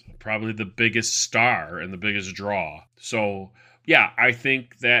left, probably the biggest star and the biggest draw. So, yeah, I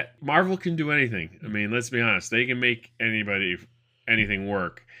think that Marvel can do anything. I mean, let's be honest. They can make anything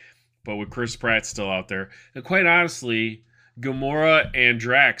work. But with Chris Pratt still out there, and quite honestly, Gamora and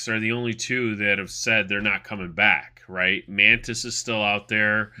Drax are the only 2 that have said they're not coming back, right? Mantis is still out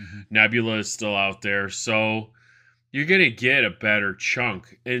there. Mm-hmm. Nebula is still out there. So you're going to get a better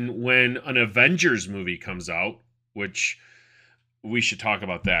chunk. And when an Avengers movie comes out, which we should talk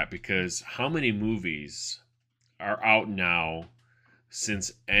about that, because how many movies are out now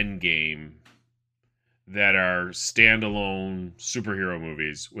since Endgame that are standalone superhero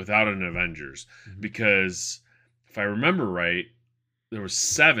movies without an Avengers? Mm-hmm. Because if I remember right, there were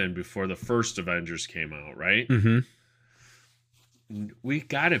 7 before the first Avengers came out, right? Mm-hmm. We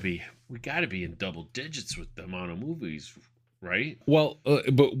gotta be in double digits with the amount of movies, right? Well,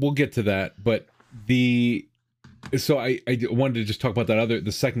 but we'll get to that. But so I wanted to just talk about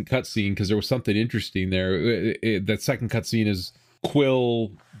the second cutscene, because there was something interesting there. That second cutscene is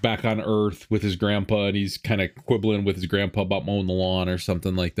Quill back on Earth with his grandpa, and he's kind of quibbling with his grandpa about mowing the lawn or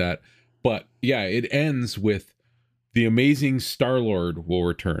something like that. But yeah, it ends with the amazing Star-Lord will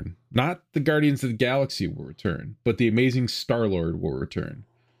return. Not the Guardians of the Galaxy will return, but the amazing Star-Lord will return.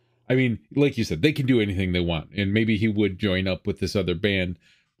 I mean, like you said, they can do anything they want, and maybe he would join up with this other band.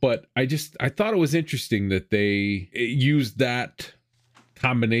 But I thought it was interesting that they used that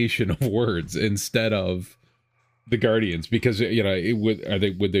combination of words instead of the Guardians, because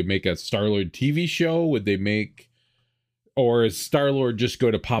would they make a Star-Lord TV show? Would they make, or is Star-Lord just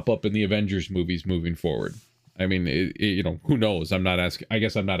going to pop up in the Avengers movies moving forward? I mean, who knows? I'm not asking. I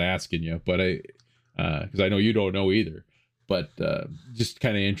guess I'm not asking you, but because I know you don't know either. But just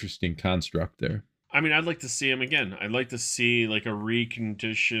kind of interesting construct there. I mean, I'd like to see him again. I'd like to see like a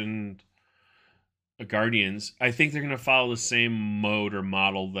reconditioned Guardians. I think they're going to follow the same mode or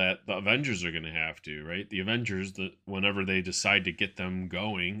model that the Avengers are going to have to, right? The Avengers, whenever they decide to get them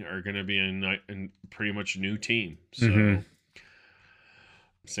going, are going to be in pretty much a new team. So. Mm-hmm.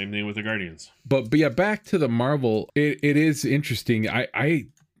 Same thing with the Guardians. But yeah, back to the Marvel. It is interesting. I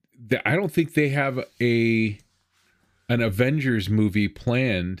don't think they have an Avengers movie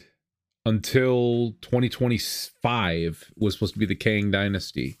planned until 2025 was supposed to be the Kang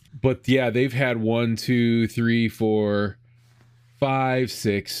Dynasty. But yeah, they've had 1, 2, 3, 4, 5,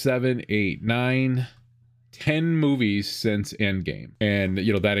 6, 7, 8, 9, 10 movies since Endgame. And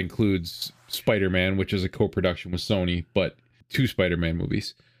that includes Spider-Man, which is a co-production with Sony, but 2 Spider-Man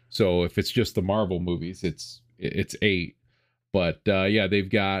movies. So if it's just the Marvel movies, it's 8. But yeah, they've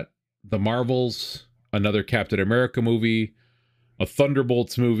got the Marvels, another Captain America movie, a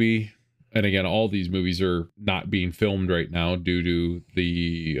Thunderbolts movie, and again, all these movies are not being filmed right now due to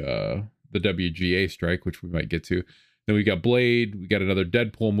the WGA strike, which we might get to. Then we got Blade, we got another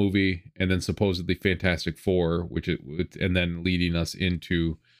Deadpool movie, and then supposedly Fantastic Four, and then leading us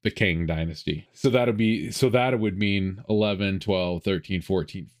into the Kang dynasty. So that would mean 11, 12, 13,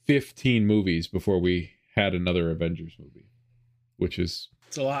 14, 15 movies before we had another Avengers movie, which is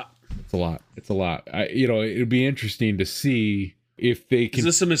It's a lot. It's a lot. It'd be interesting to see if they can. Is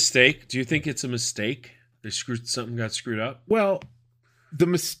this a mistake? Do you think it's a mistake? Something got screwed up? Well, the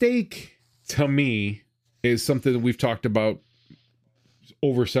mistake to me is something that we've talked about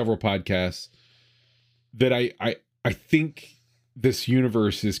over several podcasts, that I think this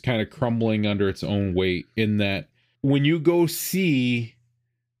universe is kind of crumbling under its own weight, in that when you go see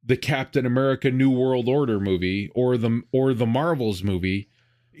the Captain America New World Order movie or the Marvels movie,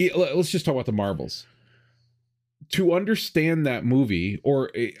 let's just talk about the Marvels. To understand that movie,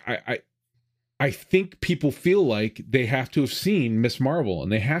 or I think people feel like they have to have seen Miss Marvel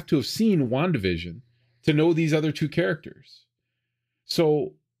and they have to have seen WandaVision to know these other two characters.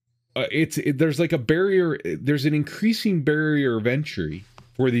 So there's like a barrier. There's an increasing barrier of entry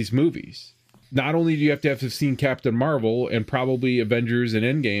for these movies. Not only do you have to have seen Captain Marvel and probably Avengers and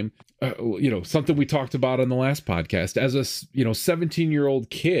Endgame, something we talked about on the last podcast, as a 17-year-old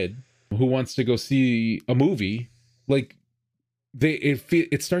kid who wants to go see a movie, like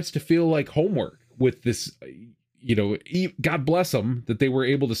it starts to feel like homework with this. God bless them that they were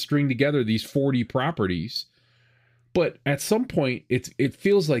able to string together these 40 properties. But at some point, it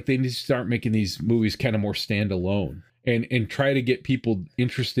feels like they need to start making these movies kind of more standalone and try to get people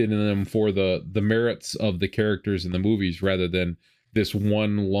interested in them for the merits of the characters in the movies, rather than this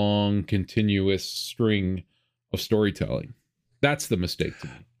one long continuous string of storytelling. That's the mistake to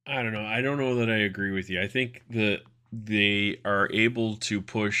me. I don't know. I don't know that I agree with you. I think that they are able to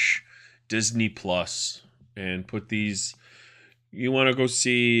push Disney Plus and put these. You want to go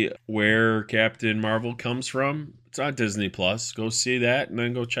see where Captain Marvel comes from? It's on Disney Plus. Go see that and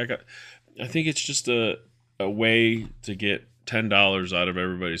then go check out. I think it's just a way to get $10 out of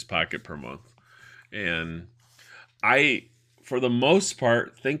everybody's pocket per month. And I, for the most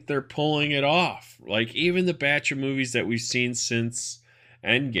part, think they're pulling it off. Like, even the batch of movies that we've seen since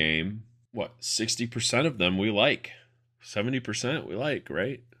Endgame, 60% of them we like. 70% we like,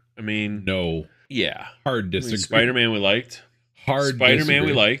 right? I mean, no. Yeah. Hard disagree. Spider-Man we liked. Spider-Man disagree.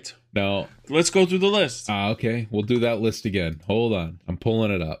 We liked. No. Let's go through the list. Okay. We'll do that list again. Hold on. I'm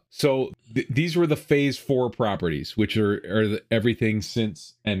pulling it up. So these were the Phase 4 properties, which are everything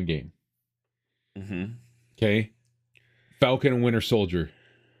since Endgame. Mm-hmm. Okay. Falcon and Winter Soldier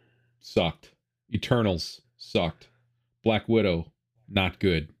sucked. Eternals sucked. Black Widow, not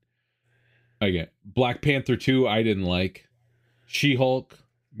good. Again, Black Panther 2, I didn't like. She-Hulk,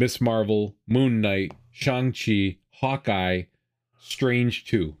 Miss Marvel, Moon Knight, Shang-Chi, Hawkeye, Strange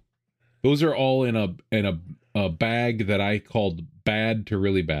 2. Those are all in a bag that I called bad to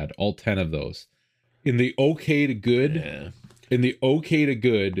really bad. All 10 of those. In the okay to good, in the okay to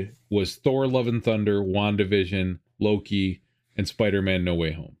good was Thor: Love and Thunder, WandaVision, Loki, and Spider-Man: No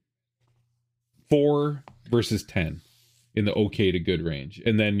Way Home. 4 versus 10 in the okay to good range.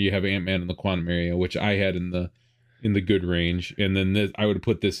 And then you have Ant-Man and the Quantum Area, which I had in the good range, and then I would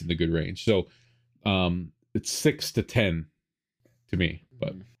put this in the good range. So it's 6 to 10 to me.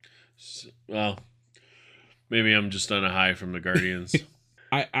 But well, maybe I'm just on a high from the Guardians.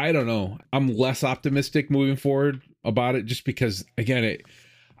 I don't know. I'm less optimistic moving forward about it, just because, again,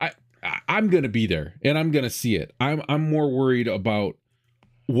 I'm gonna be there and I'm gonna see it. I'm more worried about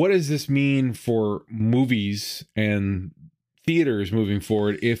what does this mean for movies and theaters moving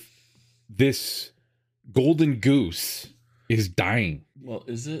forward if this golden goose is dying. Well,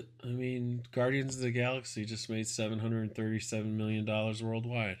 is it? I mean, Guardians of the Galaxy just made $737 million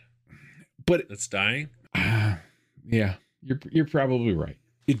worldwide. But it's dying? Yeah, you're probably right.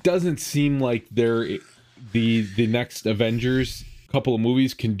 It doesn't seem like the next Avengers couple of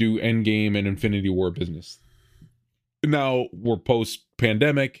movies can do Endgame and Infinity War business. Now we're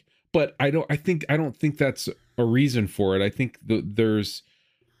post-pandemic, but I don't think that's a reason for it. I think there's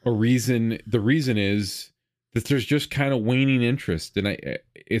a reason. The reason is that there's just kind of waning interest, and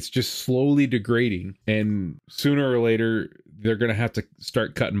it's just slowly degrading. And sooner or later, they're going to have to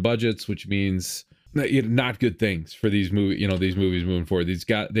start cutting budgets, which means not good things for these movies. These movies moving forward.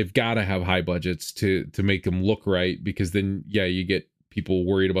 They've got to have high budgets to make them look right, because then you get people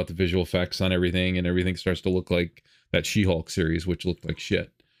worried about the visual effects on everything, and everything starts to look like that She-Hulk series, which looked like shit.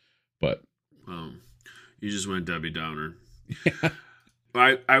 But you just went Debbie Downer.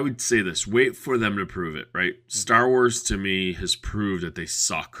 I would say this: wait for them to prove it. Right? Star Wars to me has proved that they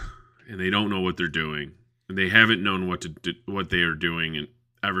suck and they don't know what they're doing, and they haven't known what they are doing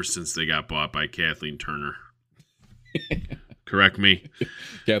ever since they got bought by Kathleen Turner. Correct me,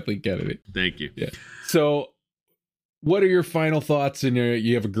 Kathleen Kennedy. Thank you. Yeah. So What are your final thoughts? And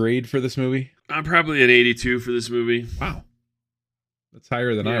you have a grade for this movie? I'm probably at 82 for this movie. Wow, that's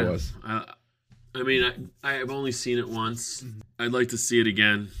higher than I was. I mean, I have only seen it once. I'd like to see it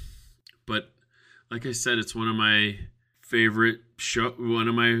again, but like I said, it's one of my favorite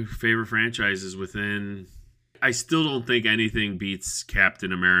franchises within. I still don't think anything beats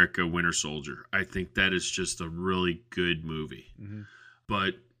Captain America: Winter Soldier. I think that is just a really good movie. Mm-hmm.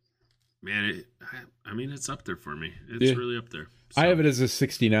 But man, it's up there for me. It's really up there. So. I have it as a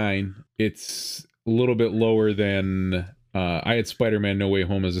 69. It's a little bit lower than I had Spider-Man: No Way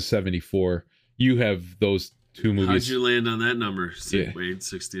Home as a 74. You have those two movies. How'd you land on that number? Wade,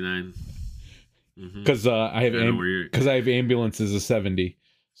 69. Because I have Ambulance as a 70.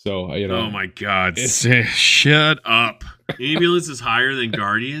 So Oh my God! Shut up. Ambulance is higher than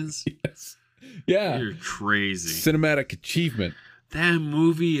Guardians. Yes. Yeah. You're crazy. Cinematic achievement. That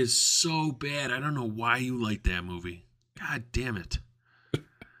movie is so bad. I don't know why you like that movie. God damn it.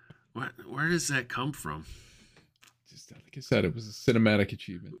 Where does that come from? Just like I said, it was a cinematic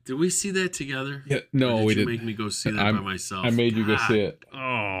achievement. Did we see that together? Yeah, no, we didn't. Make me go see that by myself. I made you go see it.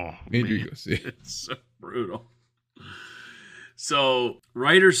 Oh, you go see it. It's so brutal. So,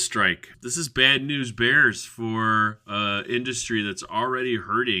 writer's strike. This is bad news bears for industry that's already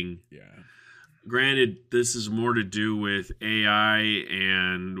hurting. Yeah. Granted, this is more to do with AI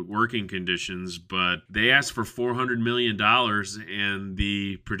and working conditions, but they asked for $400 million and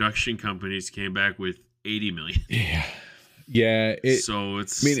the production companies came back with $80 million. Yeah. Yeah. The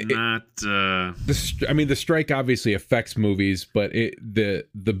strike obviously affects movies, but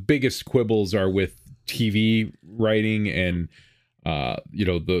the biggest quibbles are with TV writing and,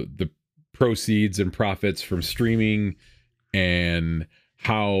 the proceeds and profits from streaming and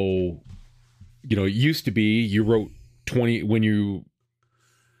how, it used to be you wrote 20 when you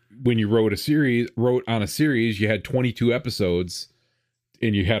wrote on a series, you had 22 episodes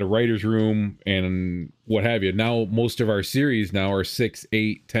and you had a writer's room and what have you. Now, most of our series now are 6,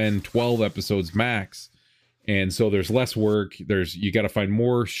 8, 10, 12 episodes max. And so there's less work. You got to find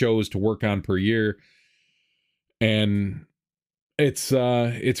more shows to work on per year. And it's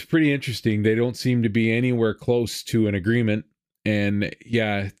pretty interesting. They don't seem to be anywhere close to an agreement. And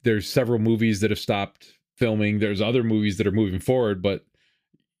yeah, there's several movies that have stopped filming. There's other movies that are moving forward, but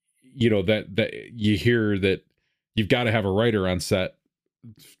that you hear that you've got to have a writer on set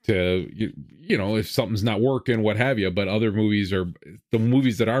to, if something's not working, what have you. But the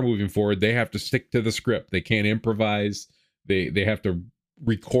movies that are moving forward, they have to stick to the script. They can't improvise. They have to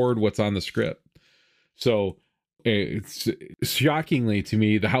record what's on the script. So it's shockingly to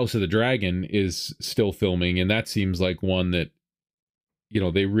me, the House of the Dragon is still filming, and that seems like one that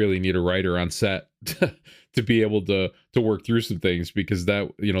they really need a writer on set to be able to work through some things, because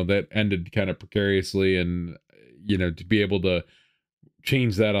that ended kind of precariously, and to be able to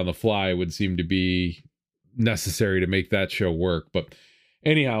change that on the fly would seem to be necessary to make that show work. But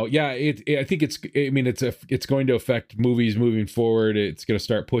anyhow, yeah, I think it's going to affect movies moving forward. It's going to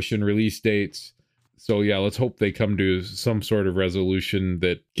start pushing release dates. So yeah, let's hope they come to some sort of resolution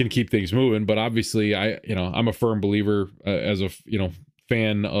that can keep things moving. But obviously, I'm a firm believer as a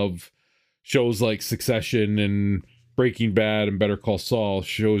fan of shows like Succession and Breaking Bad and Better Call Saul,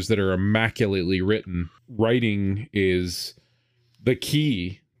 shows that are immaculately written. Writing is the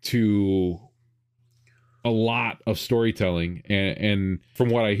key to a lot of storytelling, and from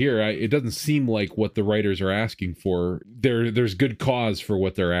what I hear, it doesn't seem like what the writers are asking for. There's good cause for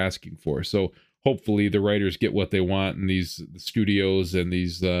what they're asking for. So hopefully the writers get what they want, and these studios and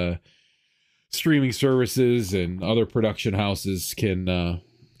these streaming services and other production houses can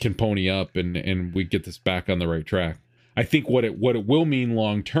pony up, and we get this back on the right track. I think what it will mean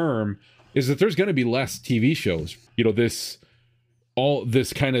long term is that there's going to be less TV shows. All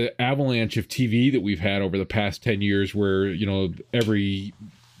this kind of avalanche of TV that we've had over the past 10 years, where every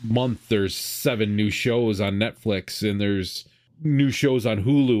month there's 7 new shows on Netflix and there's new shows on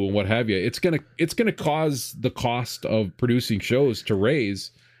Hulu and what have you. It's gonna cause the cost of producing shows to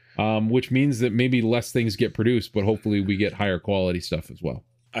raise, which means that maybe less things get produced, but hopefully we get higher quality stuff as well.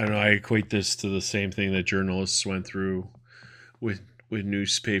 I don't know. I equate this to the same thing that journalists went through with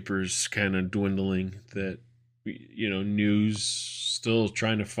newspapers kind of dwindling. That news still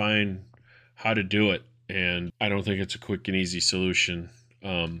trying to find how to do it, and I don't think it's a quick and easy solution.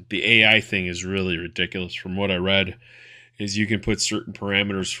 The AI thing is really ridiculous. From what I read, is you can put certain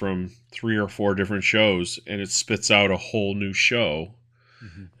parameters from 3 or 4 different shows, and it spits out a whole new show.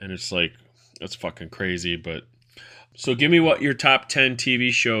 Mm-hmm. And it's like, that's fucking crazy. But so give me what your top 10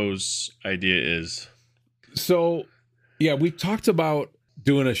 TV shows idea is. So, yeah, we talked about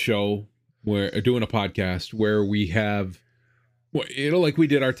doing a show we're doing a podcast where we have, like we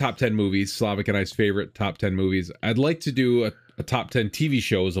did our top 10 movies, Slavic and I's favorite top 10 movies. I'd like to do a top 10 TV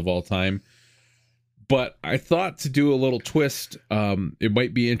shows of all time, but I thought to do a little twist. It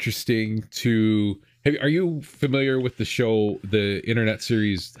might be interesting to. Are you familiar with the show, the internet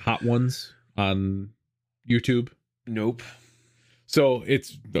series Hot Ones on YouTube? Nope. So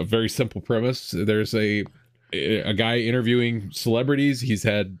it's a very simple premise. There's a guy interviewing celebrities. He's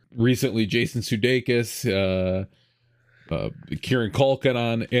had recently Jason Sudeikis, Kieran Culkin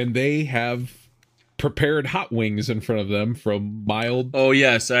on, and they have prepared hot wings in front of them from mild. Oh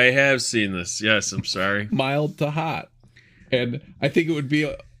yes, I have seen this. Yes, I'm sorry. Mild to hot. And I think it would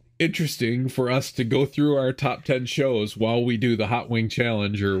be interesting for us to go through our top 10 shows while we do the hot wing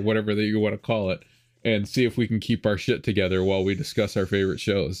challenge or whatever that you want to call it, and see if we can keep our shit together while we discuss our favorite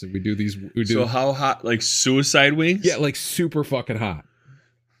shows. And we do these. So how hot? Like suicide wings? Yeah, like super fucking hot.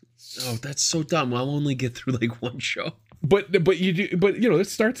 Oh, that's so dumb. I'll only get through like one show. But it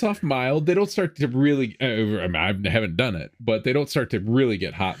starts off mild. They don't start to really. I haven't done it, but they don't start to really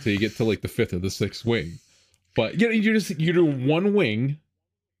get hot till you get to like the fifth or the sixth wing. But you do one wing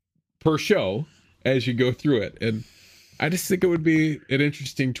per show as you go through it, and I just think it would be an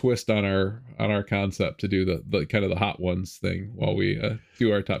interesting twist on our concept to do the kind of the hot ones thing while we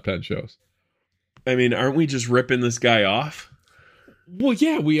do our top 10 shows. I mean, aren't we just ripping this guy off? Well,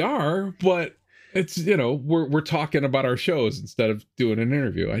 yeah, we are, but it's, we're talking about our shows instead of doing an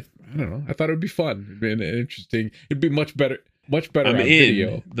interview. I don't know. I thought it would be fun. It'd be interesting. It'd be much better on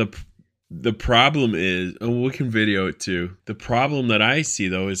video. The problem is, we can video it too. The problem that I see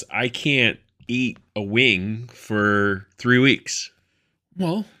though is I can't eat a wing for 3 weeks.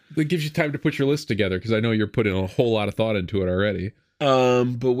 Well, that gives you time to put your list together, because I know you're putting a whole lot of thought into it already.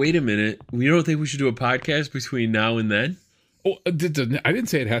 But wait a minute. You don't think we should do a podcast between now and then? Oh, I didn't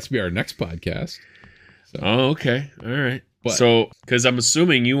say it has to be our next podcast. So. Oh, okay. All right. But, so, because I'm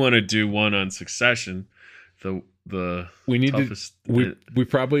assuming you want to do one on Succession, the we need toughest, to we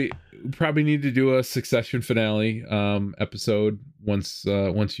probably need to do a Succession finale episode once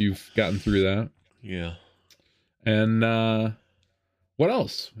you've gotten through that. Yeah. And what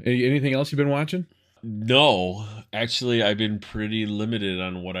else? Anything else you've been watching? No, actually, I've been pretty limited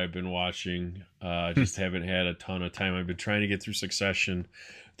on what I've been watching. Just haven't had a ton of time. I've been trying to get through Succession.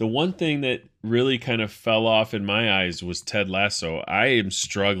 The one thing that really kind of fell off in my eyes was Ted Lasso. I am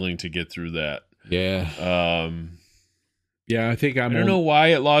struggling to get through that. Yeah. Yeah, I think I don't know why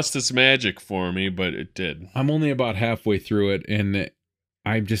it lost its magic for me, but it did. I'm only about halfway through it, and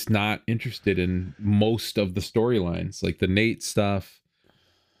I'm just not interested in most of the storylines, like the Nate stuff,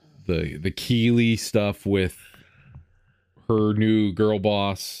 the Keeley stuff with her new girl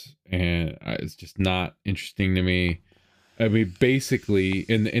boss, and it's just not interesting to me. I mean, basically,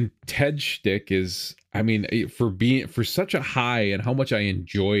 and Ted's shtick is, I mean, for such a high and how much I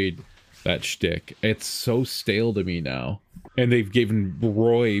enjoyed that shtick, it's so stale to me now. And they've given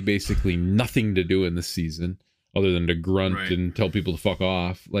Roy basically nothing to do in this season other than to grunt and tell people to fuck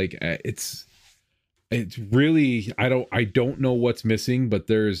off. Like, it's really, I don't know what's missing, but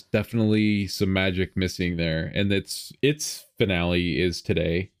there's definitely some magic missing there. And its finale is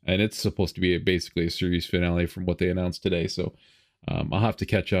today, and it's supposed to be basically a series finale from what they announced today. So I'll have to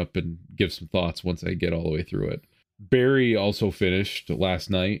catch up and give some thoughts once I get all the way through it. Barry also finished last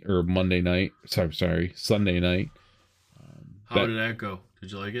night, or Monday night. Sorry, Sunday night. How did that go?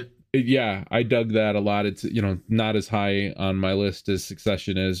 Did you like it? Yeah, I dug that a lot. It's, not as high on my list as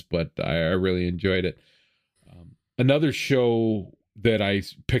Succession is, but I really enjoyed it. Another show that I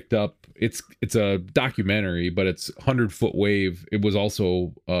picked up, it's a documentary, but it's 100 Foot Wave. It was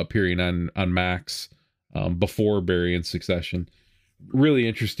also appearing on Max before Barry and Succession. Really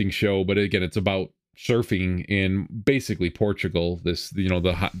interesting show, but again, it's about surfing in basically Portugal. This,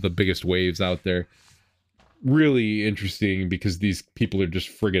 the biggest waves out there. Really interesting because these people are just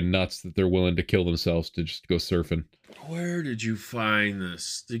friggin' nuts that they're willing to kill themselves to just go surfing. Where did you find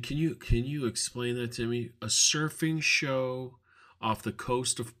this? Can you explain that to me? A surfing show off the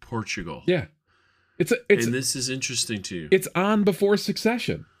coast of Portugal. Yeah. And this is interesting to you. It's on before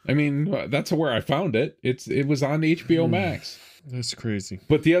Succession. I mean, that's where I found it. It was on HBO Max. That's crazy.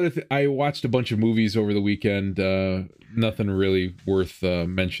 But the other I watched a bunch of movies over the weekend. Nothing really worth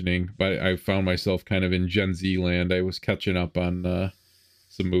mentioning, but I found myself kind of in Gen Z land. I was catching up on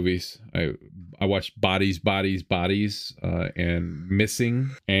some movies. I watched Bodies, and Missing,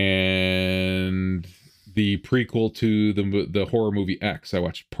 and the prequel to the horror movie X. I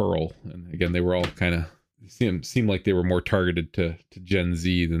watched Pearl, and again, they were all kind of seemed like they were more targeted to Gen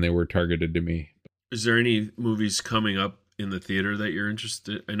Z than they were targeted to me. Is there any movies coming up in the theater that you're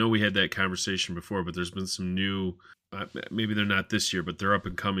interested? I know we had that conversation before, but there's been some new. Maybe they're not this year, but they're up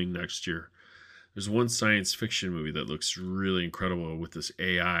and coming next year. There's one science fiction movie that looks really incredible with this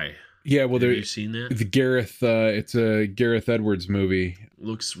AI. Yeah, well, have you seen that? The Gareth, it's a Gareth Edwards movie.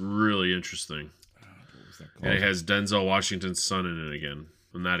 Looks really interesting. What was that called? And it has Denzel Washington's son in it again.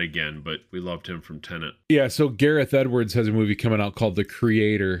 Well, not again, but we loved him from Tenet. Yeah, so Gareth Edwards has a movie coming out called The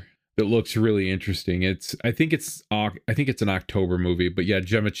Creator that looks really interesting. I think it's an October movie, but yeah,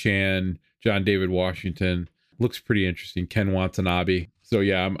 Gemma Chan, John David Washington, looks pretty interesting. Ken Watanabe. So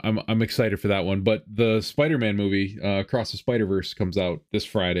yeah, I'm excited for that one. But the Spider-Man movie, Across the Spider-Verse, comes out this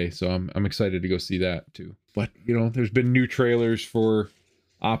Friday, so I'm excited to go see that too. But there's been new trailers for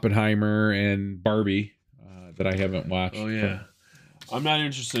Oppenheimer and Barbie that I haven't watched. Oh yeah, I'm not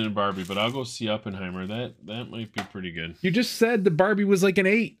interested in Barbie, but I'll go see Oppenheimer. That might be pretty good. You just said the Barbie was like an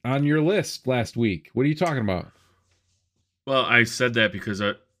 8 on your list last week. What are you talking about? Well, I said that because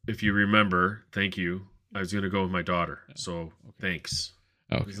if you remember, thank you. I was going to go with my daughter, so thanks.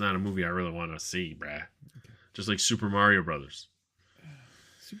 Okay. It's not a movie I really want to see, bruh. Just like Super Mario Brothers.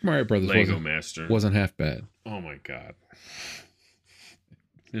 Super Mario Brothers Lego Master wasn't half bad. Oh my god,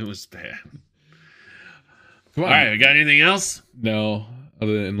 it was bad. Come on. All right, we got anything else? No,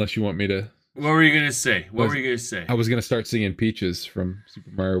 unless you want me to. What were you gonna say? I was gonna start singing Peaches from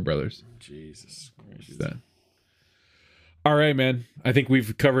Super Mario Brothers. Jesus Christ. That. All right, man. I think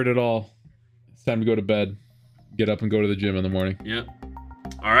we've covered it all. It's time to go to bed. Get up and go to the gym in the morning. Yep.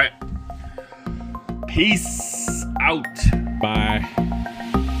 All right. Peace out. Bye.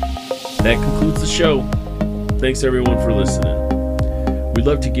 That concludes the show. Thanks everyone for listening. We'd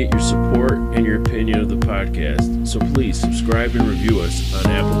love to get your support and your opinion of the podcast, so please subscribe and review us on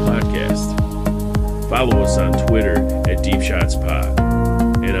Apple Podcast. Follow us on Twitter at Deep Shots Pod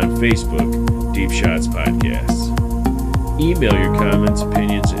and on Facebook, Deep Shots Podcast. Email your comments,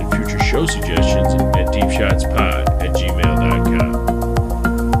 opinions, and future show suggestions at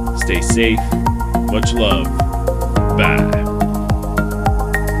deepshotspod@gmail.com. Stay safe. Much love. Bye.